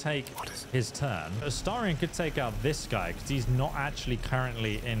before I take his turn, Astarion could take out this guy because he's not actually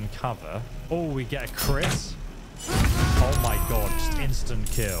currently in cover. Oh, we get a crit. Oh my god, just instant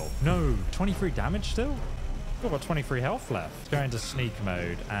kill. No, 23 damage still? We've got 23 health left. Let's go into sneak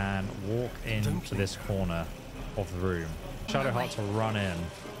mode and walk into this corner of the room. Shadowheart to run in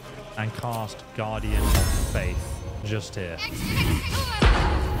and cast Guardian of Faith just here.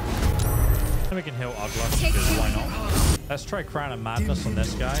 Then we can heal Uglash, because why not? Let's try Crown of Madness on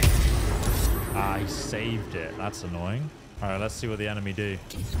this guy. Ah, he saved it. That's annoying. All right, let's see what the enemy do.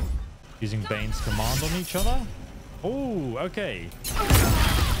 Using Bane's command on each other. Oh, okay.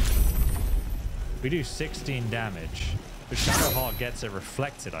 We do 16 damage. But Shadowheart gets it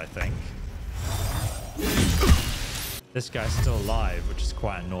reflected, I think. This guy's still alive, which is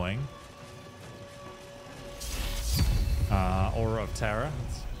quite annoying. Aura of Terror.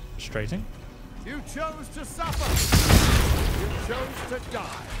 It's frustrating. You chose to suffer. You chose to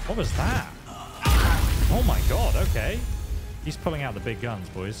die. What was that? Oh my god, okay. He's pulling out the big guns,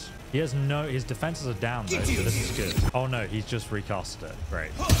 boys. He has no... His defenses are down, though, so this is good. Oh no, he's just recasted it.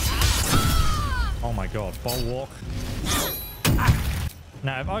 Great. Oh my god, Bulwark.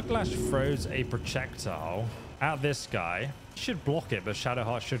 Now, if Uglash throws a projectile at this guy, he should block it, but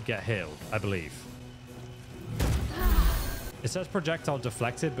Shadowheart should get healed, I believe. It says projectile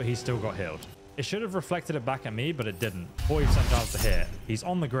deflected, but he still got healed. It should have reflected it back at me, but it didn't. 40% chance to hit. He's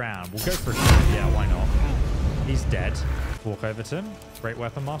on the ground. We'll go for a shot. Yeah, why not? He's dead. Walk over to him. Great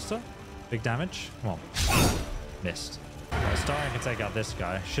weapon master. Big damage. Come on. Missed. Right, Astarion can take out this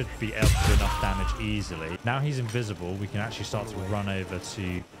guy. Should be able to do enough damage easily. Now he's invisible. We can actually start to run over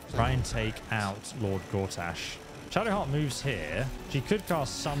to try and take out Lord Gortash. Shadowheart moves here. She could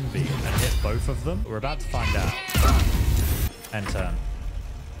cast Sunbeam and hit both of them. We're about to find out. End turn.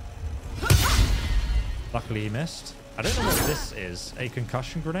 Luckily he missed. I don't know what this is. A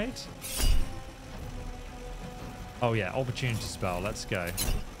concussion grenade? Oh yeah, opportunity spell. Let's go.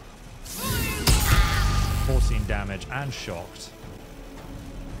 14 damage and shocked.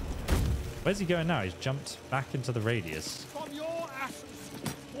 Where's he going now? He's jumped back into the radius.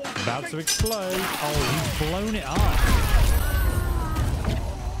 About to explode. Oh, he's blown it up.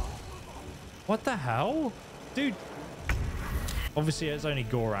 What the hell? Dude. Obviously, it's only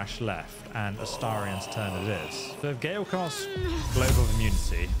Gortash left, and Astarion's turn it is. So if Gale casts Globe of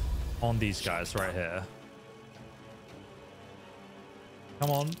Immunity on these guys right here. Come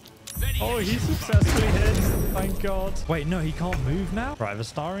on. Oh, he successfully hit. Thank God. Wait, no, he can't move now? Right, if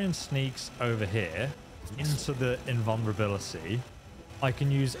Astarion sneaks over here into the invulnerability, I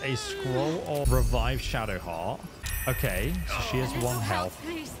can use a scroll of Revive Shadowheart. Okay, so she has 1 health.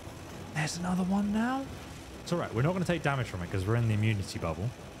 There's another one now? It's all right. We're not going to take damage from it because we're in the immunity bubble.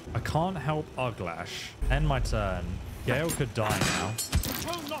 I can't help Uglash. End my turn. Gale could die now.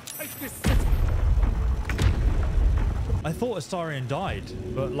 I thought Astarion died,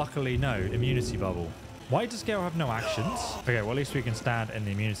 but luckily no. Immunity bubble. Why does Gale have no actions? Okay, well at least we can stand in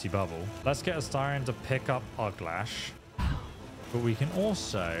the immunity bubble. Let's get Astarion to pick up Uglash. But we can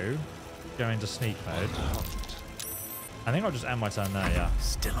also go into sneak mode. I think I'll just end my turn there, yeah.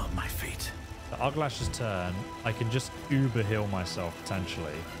 Still on my feet. The Uglash's turn, I can just uber heal myself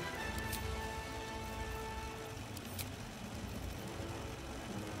potentially.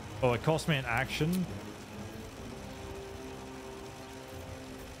 Oh, it cost me an action.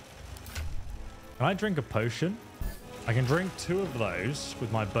 Can I drink a potion? I can drink 2 of those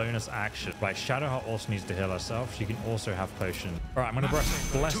with my bonus action. Right, Shadowheart also needs to heal herself. She can also have potion. All right, I'm going to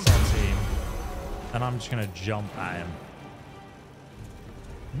bless our team. And I'm just going to jump at him.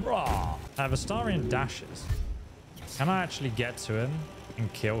 Rah! I have Astarion dashes. Can I actually get to him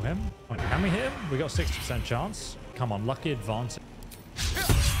and kill him? Can we hit him? We got 60% chance. Come on, lucky advantage.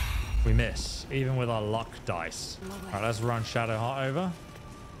 We miss, even with our luck dice. All right, let's run Shadowheart over.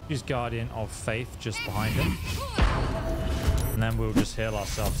 Use Guardian of Faith just behind him. And then we'll just heal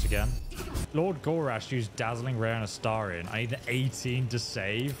ourselves again. Lord Gortash used Dazzling Ray on Astarion. I need an 18 to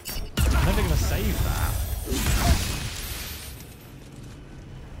save. I'm never going to save that.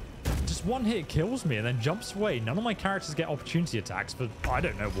 Just one hit kills me and then jumps away. None of my characters get opportunity attacks, but I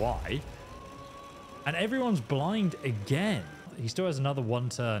don't know why. And everyone's blind again. He still has another 1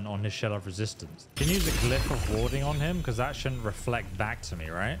 turn on his Shell of Resistance. Can use a Glyph of Warding on him because that shouldn't reflect back to me,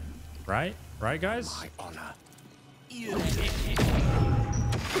 right? Right? Right, guys? My honor.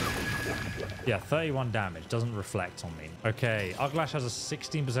 Yeah, 31 damage. Doesn't reflect on me. Okay, Uglash has a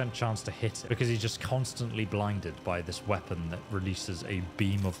 16% chance to hit it because he's just constantly blinded by this weapon that releases a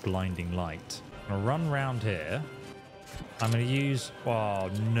beam of blinding light. I'm going to run around here. I'm going to use... Oh,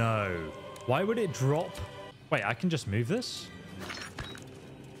 no. Why would it drop... Wait, I can just move this?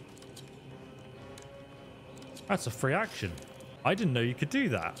 That's a free action. I didn't know you could do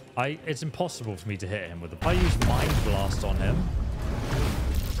that. It's impossible for me to hit him with a... I use Mind Blast on him.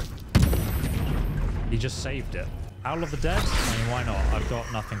 He just saved it. Owl of the Dead? I mean, why not? I've got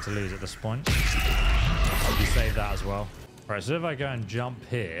nothing to lose at this point. You saved that as well. All right, so if I go and jump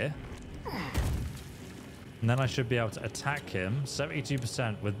here, and then I should be able to attack him.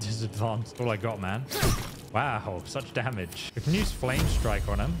 72% with disadvantage. All I got, man. Wow, such damage. We can use Flame Strike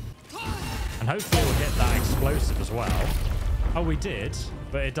on him. And hopefully we'll get that explosive as well. Oh, we did,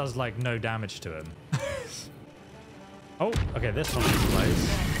 but it does like no damage to him. Oh, okay, this one explodes.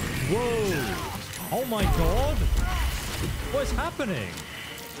 Whoa! Oh my god! What is happening?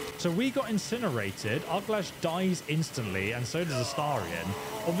 So we got incinerated, Uglash dies instantly, and so does Astarion.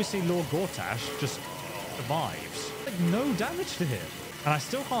 Obviously, Lord Gortash just survives. Like, no damage to him. And I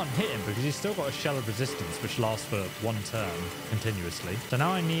still can't hit him because he's still got a Shell of Resistance, which lasts for 1 turn continuously. So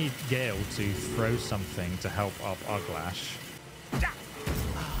now I need Gale to throw something to help up Uglash.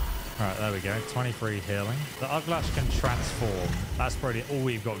 All right, there we go. 23 healing. The Uglash can transform. That's probably all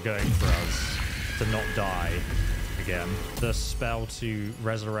we've got going for us to not die again. The spell to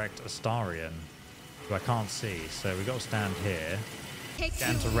resurrect Astarion, who I can't see. So we've got to stand here. Get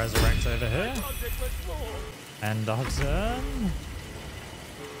him to resurrect over here. And our turn.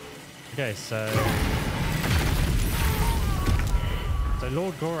 Okay, so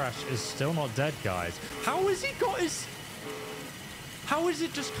Lord Gortash is still not dead, guys. How has he got his... How has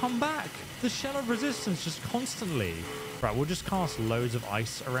it just come back? The Shell of Resistance just constantly. Right, we'll just cast loads of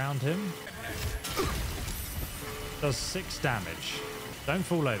ice around him. Does 6 damage. Don't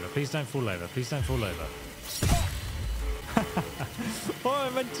fall over. Please don't fall over. Please don't fall over. What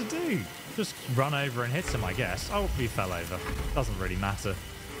am I meant to do? Just run over and hit him, I guess. Oh, he fell over. Doesn't really matter.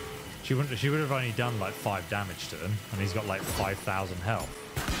 She would have only done like 5 damage to him, and he's got like 5,000 health.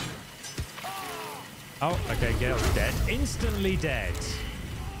 Oh, okay, Gale's dead. Instantly dead.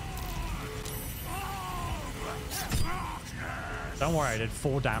 Don't worry, I did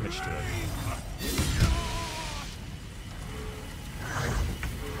 4 damage to him.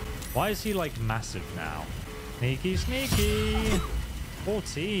 Why is he like massive now? Sneaky, sneaky.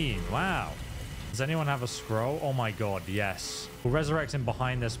 14, wow. Does anyone have a scroll? Oh my god, yes. We'll resurrect him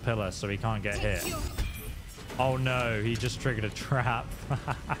behind this pillar so he can't get hit. Oh no, he just triggered a trap.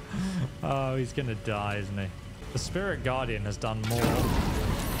 Oh, he's gonna die, isn't he? The Spirit Guardian has done more.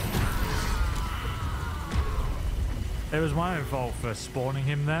 It was my own fault for spawning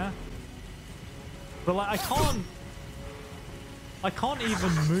him there. But like, I can't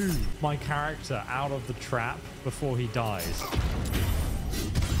even move my character out of the trap before he dies.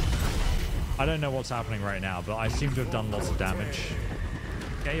 I don't know what's happening right now, but I seem to have done lots of damage.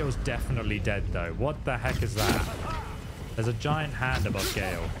 Gale's definitely dead, though. What the heck is that? There's a giant hand above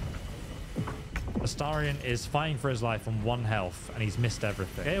Gale. Astarion is fighting for his life on 1 health, and he's missed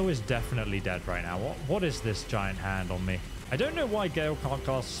everything. Gale is definitely dead right now. What is this giant hand on me? I don't know why Gale can't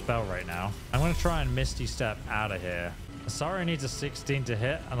cast a spell right now. I'm going to try and Misty Step out of here. Astarion needs a 16 to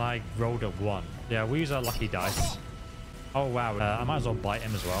hit, and I rolled a 1. Yeah, we use our lucky dice. Oh, wow. I might as well bite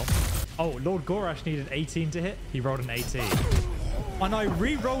him as well. Oh, Lord Gortash needed 18 to hit. He rolled an 18. And I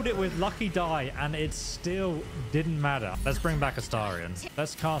re-rolled it with lucky die, and it still didn't matter. Let's bring back Astarion.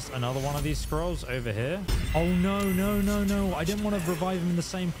 Let's cast another one of these scrolls over here. Oh, no, no, no, no. I didn't want to revive him in the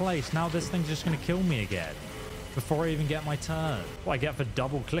same place. Now this thing's just going to kill me again before I even get my turn. What I get for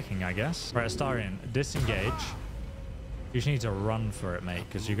double clicking, I guess. Right, Astarion, disengage. You just need to run for it, mate,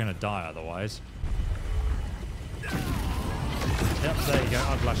 because you're going to die otherwise. Yep, there you go.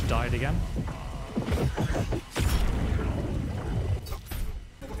 Uglash died again.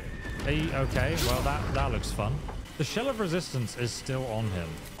 Hey, okay, well, that looks fun. The Shell of Resistance is still on him.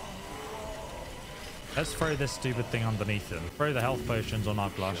 Let's throw this stupid thing underneath him. Throw the health potions on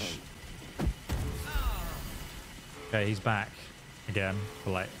Uglash. Okay, he's back again.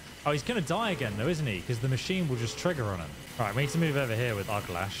 For oh, he's going to die again, though, isn't he? Because the machine will just trigger on him. All right, we need to move over here with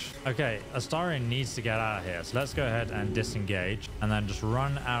Uglash. Okay, Astarion needs to get out of here. So let's go ahead and disengage and then just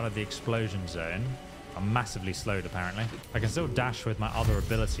run out of the explosion zone. I'm massively slowed, apparently. I can still dash with my other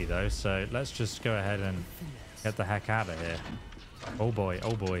ability, though. So let's just go ahead and get the heck out of here. Oh, boy.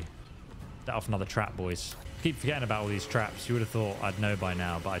 Oh, boy. Set off another trap, boys. Keep forgetting about all these traps. You would have thought I'd know by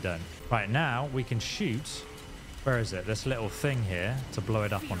now, but I don't. Right, now we can shoot... Where is it? This little thing here to blow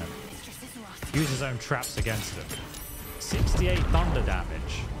it up on him. Use his own traps against him. 68 thunder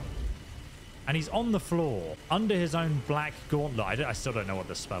damage. And he's on the floor under his own black gauntlet. I still don't know what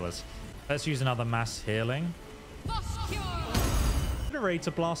this spell is. Let's use another mass healing.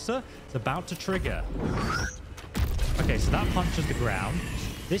 Generator blaster is about to trigger. Okay, so that punches the ground.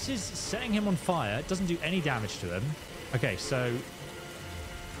 This is setting him on fire. It doesn't do any damage to him. Okay, so...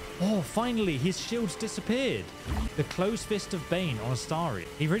 Oh, finally, his shield's disappeared. The closed fist of Bane on Astarion.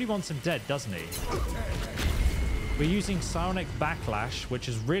 He really wants him dead, doesn't he? We're using Psionic Backlash, which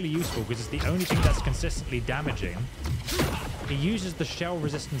is really useful because it's the only thing that's consistently damaging. He uses the shell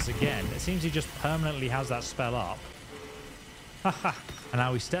resistance again. It seems he just permanently has that spell up. Haha. And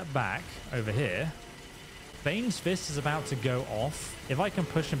now we step back over here. Bane's fist is about to go off. If I can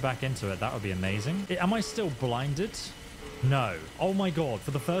push him back into it, that would be amazing. Am I still blinded? No. Oh my god,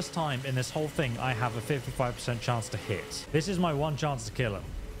 for the first time in this whole thing, I have a 55% chance to hit. This is my one chance to kill him.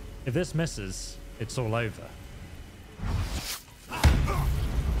 If this misses, it's all over.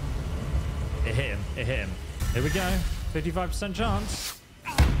 It hit him. It hit him. Here we go. 55% chance.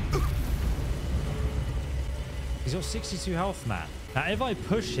 He's got 62 health, man. Now, if I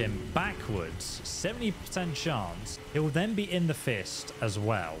push him backwards, 70% chance, he will then be in the fist as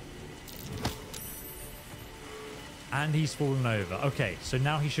well. And he's fallen over. Okay, so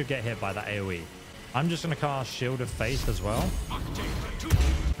now he should get hit by that AoE. I'm just going to cast Shield of Faith as well.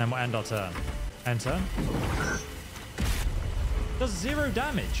 Then we'll end our turn. Enter. Does 0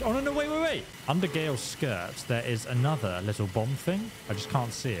 damage. Oh, no, wait. Under Gale's skirt, there is another little bomb thing. I just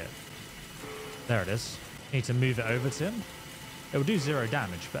can't see it. There it is. Need to move it over to him. It will do 0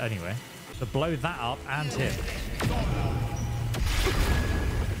 damage, but anyway. So blow that up and hit.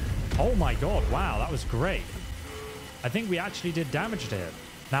 Oh my god, wow, that was great. I think we actually did damage to him.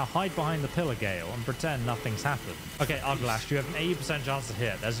 Now hide behind the pillar, Gale, and pretend nothing's happened. Okay, Uglash, you have an 80% chance to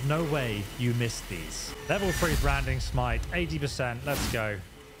hit. There's no way you missed these. Level 3 branding smite, 80%. Let's go.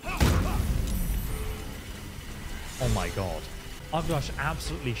 Oh my god. Uglash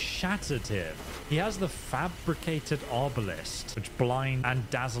absolutely shattered him. He has the Fabricated Arbalist, which blind and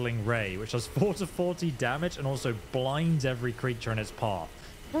dazzling ray, which does 4 to 40 damage and also blinds every creature in its path.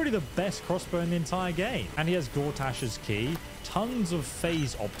 Probably the best crossbow in the entire game. And he has Gortash's key, tons of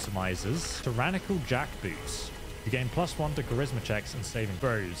phase optimizers, tyrannical jackboots. You gain +1 to charisma checks and saving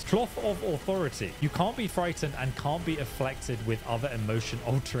throws. Cloth of Authority. You can't be frightened and can't be afflicted with other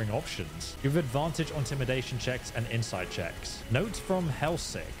emotion-altering options. You have advantage on intimidation checks and insight checks. Note from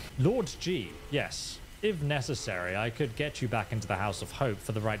Hellsick. Lord G. Yes. If necessary, I could get you back into the House of Hope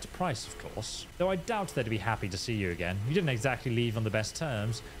for the right price, of course. Though I doubt they'd be happy to see you again. You didn't exactly leave on the best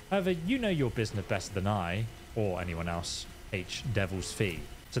terms. However, you know your business better than I, or anyone else. H. Devil's Fee.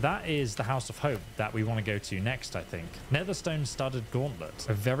 So that is the House of Hope that we want to go to next, I think. Netherstone Studded Gauntlet.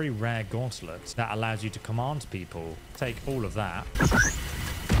 A very rare gauntlet that allows you to command people. Take all of that.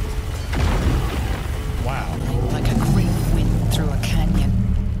 Wow. Like a great wind through a canyon.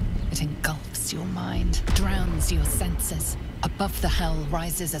 It engulfs your mind, drowns your senses. Above the hell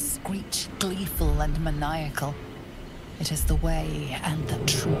rises a screech, gleeful and maniacal. It is the way and the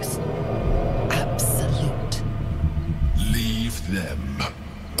truth. Absolute. Leave them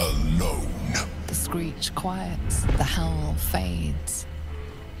alone. The screech quiets, the howl fades.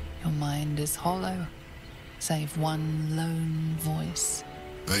 Your mind is hollow, save one lone voice.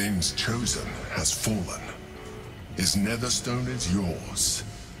 Bane's chosen has fallen. His netherstone is yours.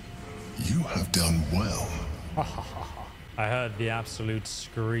 You have done well. I heard the absolute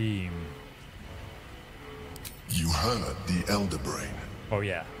scream. You heard the Elder Brain. Oh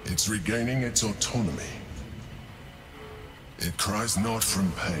yeah. It's regaining its autonomy. It cries not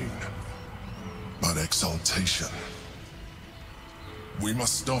from pain, but exaltation. We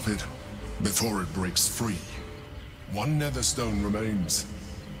must stop it before it breaks free. One netherstone remains.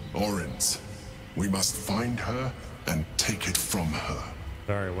 Orin's. We must find her and take it from her.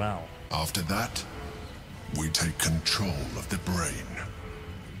 Very well. After that, we take control of the brain.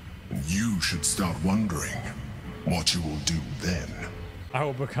 And you should start wondering what you will do then. I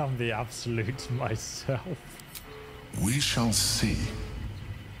will become the absolute myself. We shall see.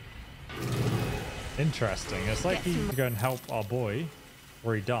 Interesting. It's like he can go and help our boy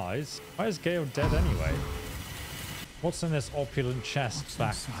where he dies. Why is Gale dead anyway? What's in this opulent chest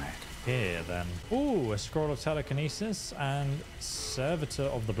back here then? Ooh, a scroll of telekinesis and servitor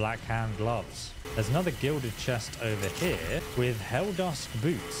of the Black Hand gloves. There's another gilded chest over here with Helldusk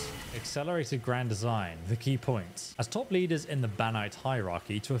boots. Accelerated grand design, the key points. As top leaders in the Banite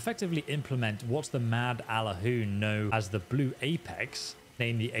hierarchy, to effectively implement what the Mad Allahun know as the Blue Apex,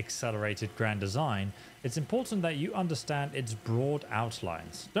 namely accelerated grand design, it's important that you understand its broad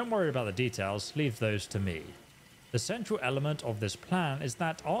outlines. Don't worry about the details, leave those to me. The central element of this plan is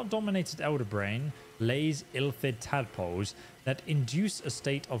that our dominated Elder Brain lays ill-fed tadpoles that induce a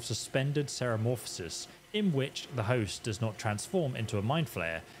state of suspended ceramorphosis in which the host does not transform into a Mind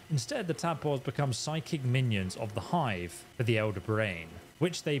Flayer. Instead, the tadpoles become psychic minions of the hive for the Elder Brain,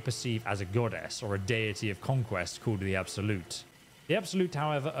 which they perceive as a goddess or a deity of conquest called the Absolute. The Absolute,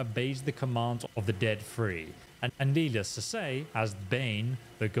 however, obeys the commands of the dead free, and needless to say, as Bane,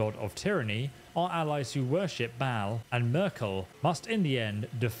 the god of tyranny, our allies who worship Baal and Merkel must in the end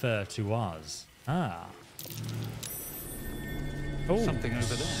defer to us. Ah. Oh, something over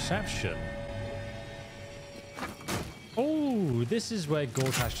there. Deception. Oh, this is where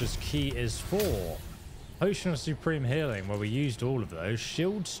Gortash's key is for. Potion of Supreme Healing, where we used all of those.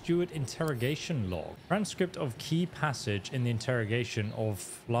 Shield Steward Interrogation Log. Transcript of key passage in the interrogation of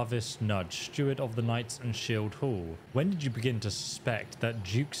Flavis Nudge, Steward of the Knights and Shield Hall. When did you begin to suspect that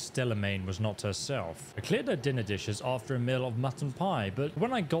Duke Stellamain was not herself? I cleared her dinner dishes after a meal of mutton pie, but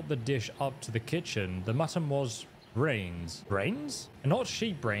when I got the dish up to the kitchen, the mutton was brains. Brains? And not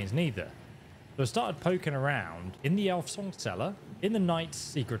sheep brains neither. So I started poking around in the Elf Song cellar, in the Knight's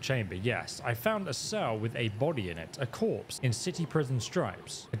secret chamber. Yes, I found a cell with a body in it, a corpse in city prison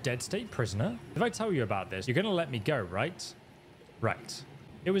stripes. A dead state prisoner? If I tell you about this, you're gonna let me go, right? Right.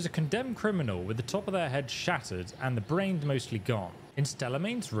 It was a condemned criminal with the top of their head shattered and the brains mostly gone. In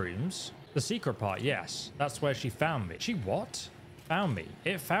Stellamain's rooms? The secret part, yes. That's where she found me. She what? Found me.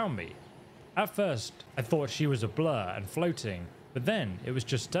 It found me. At first, I thought she was a blur and floating, but then it was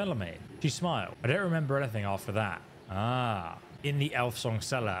just Stellamain. She smiled. I don't remember anything after that. Ah. In the Elf Song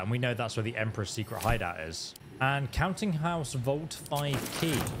cellar, and we know that's where the Emperor's secret hideout is. And Counting House Vault 5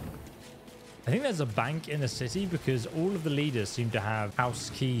 key. I think there's a bank in the city because all of the leaders seem to have house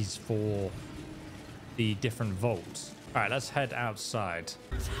keys for the different vaults. All right, let's head outside.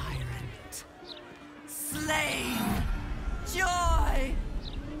 Tyrant. Slain. Joy.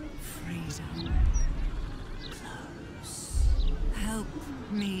 Freedom. Close. Help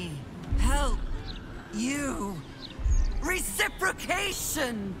me. Help you.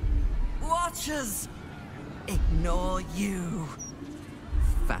 Reciprocation! Watchers, ignore you.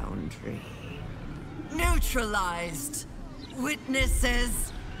 Foundry. Neutralized.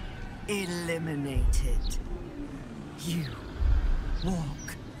 Witnesses, eliminated. You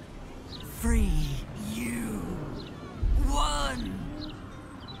walk free. You. One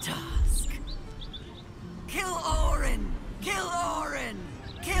task. Kill Orin! Kill Orin!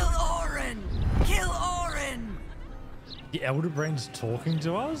 Kill Orin! Kill Orin! The Elder Brain's talking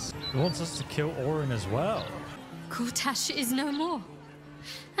to us? He wants us to kill Orin as well. Gortash is no more.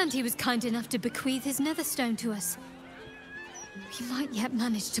 And he was kind enough to bequeath his netherstone to us. We might yet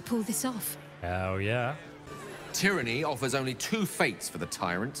manage to pull this off. Hell yeah. Tyranny offers only two fates for the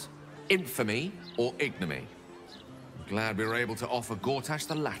tyrant. Infamy or ignominy. I'm glad we were able to offer Gortash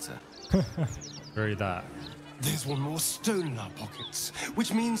the latter. Very that. There's one more stone in our pockets,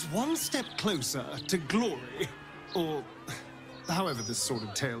 which means one step closer to glory. Or however this sort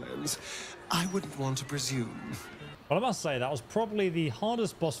of tale ends. I wouldn't want to presume. Well, I must say, that was probably the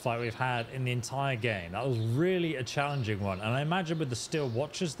hardest boss fight we've had in the entire game. That was really a challenging one. And I imagine with the Steel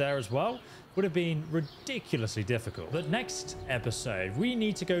Watchers there as well, would have been ridiculously difficult. But next episode, we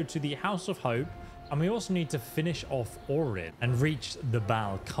need to go to the House of Hope. And we also need to finish off Orin and reach the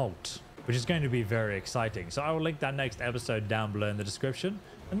Baal cult. which is going to be very exciting. So I will link that next episode down below in the description.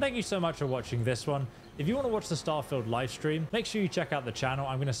 And thank you so much for watching this one. If you want to watch the Starfield live stream, make sure you check out the channel.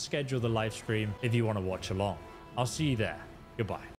 I'm going to schedule the live stream if you want to watch along. I'll see you there. Goodbye.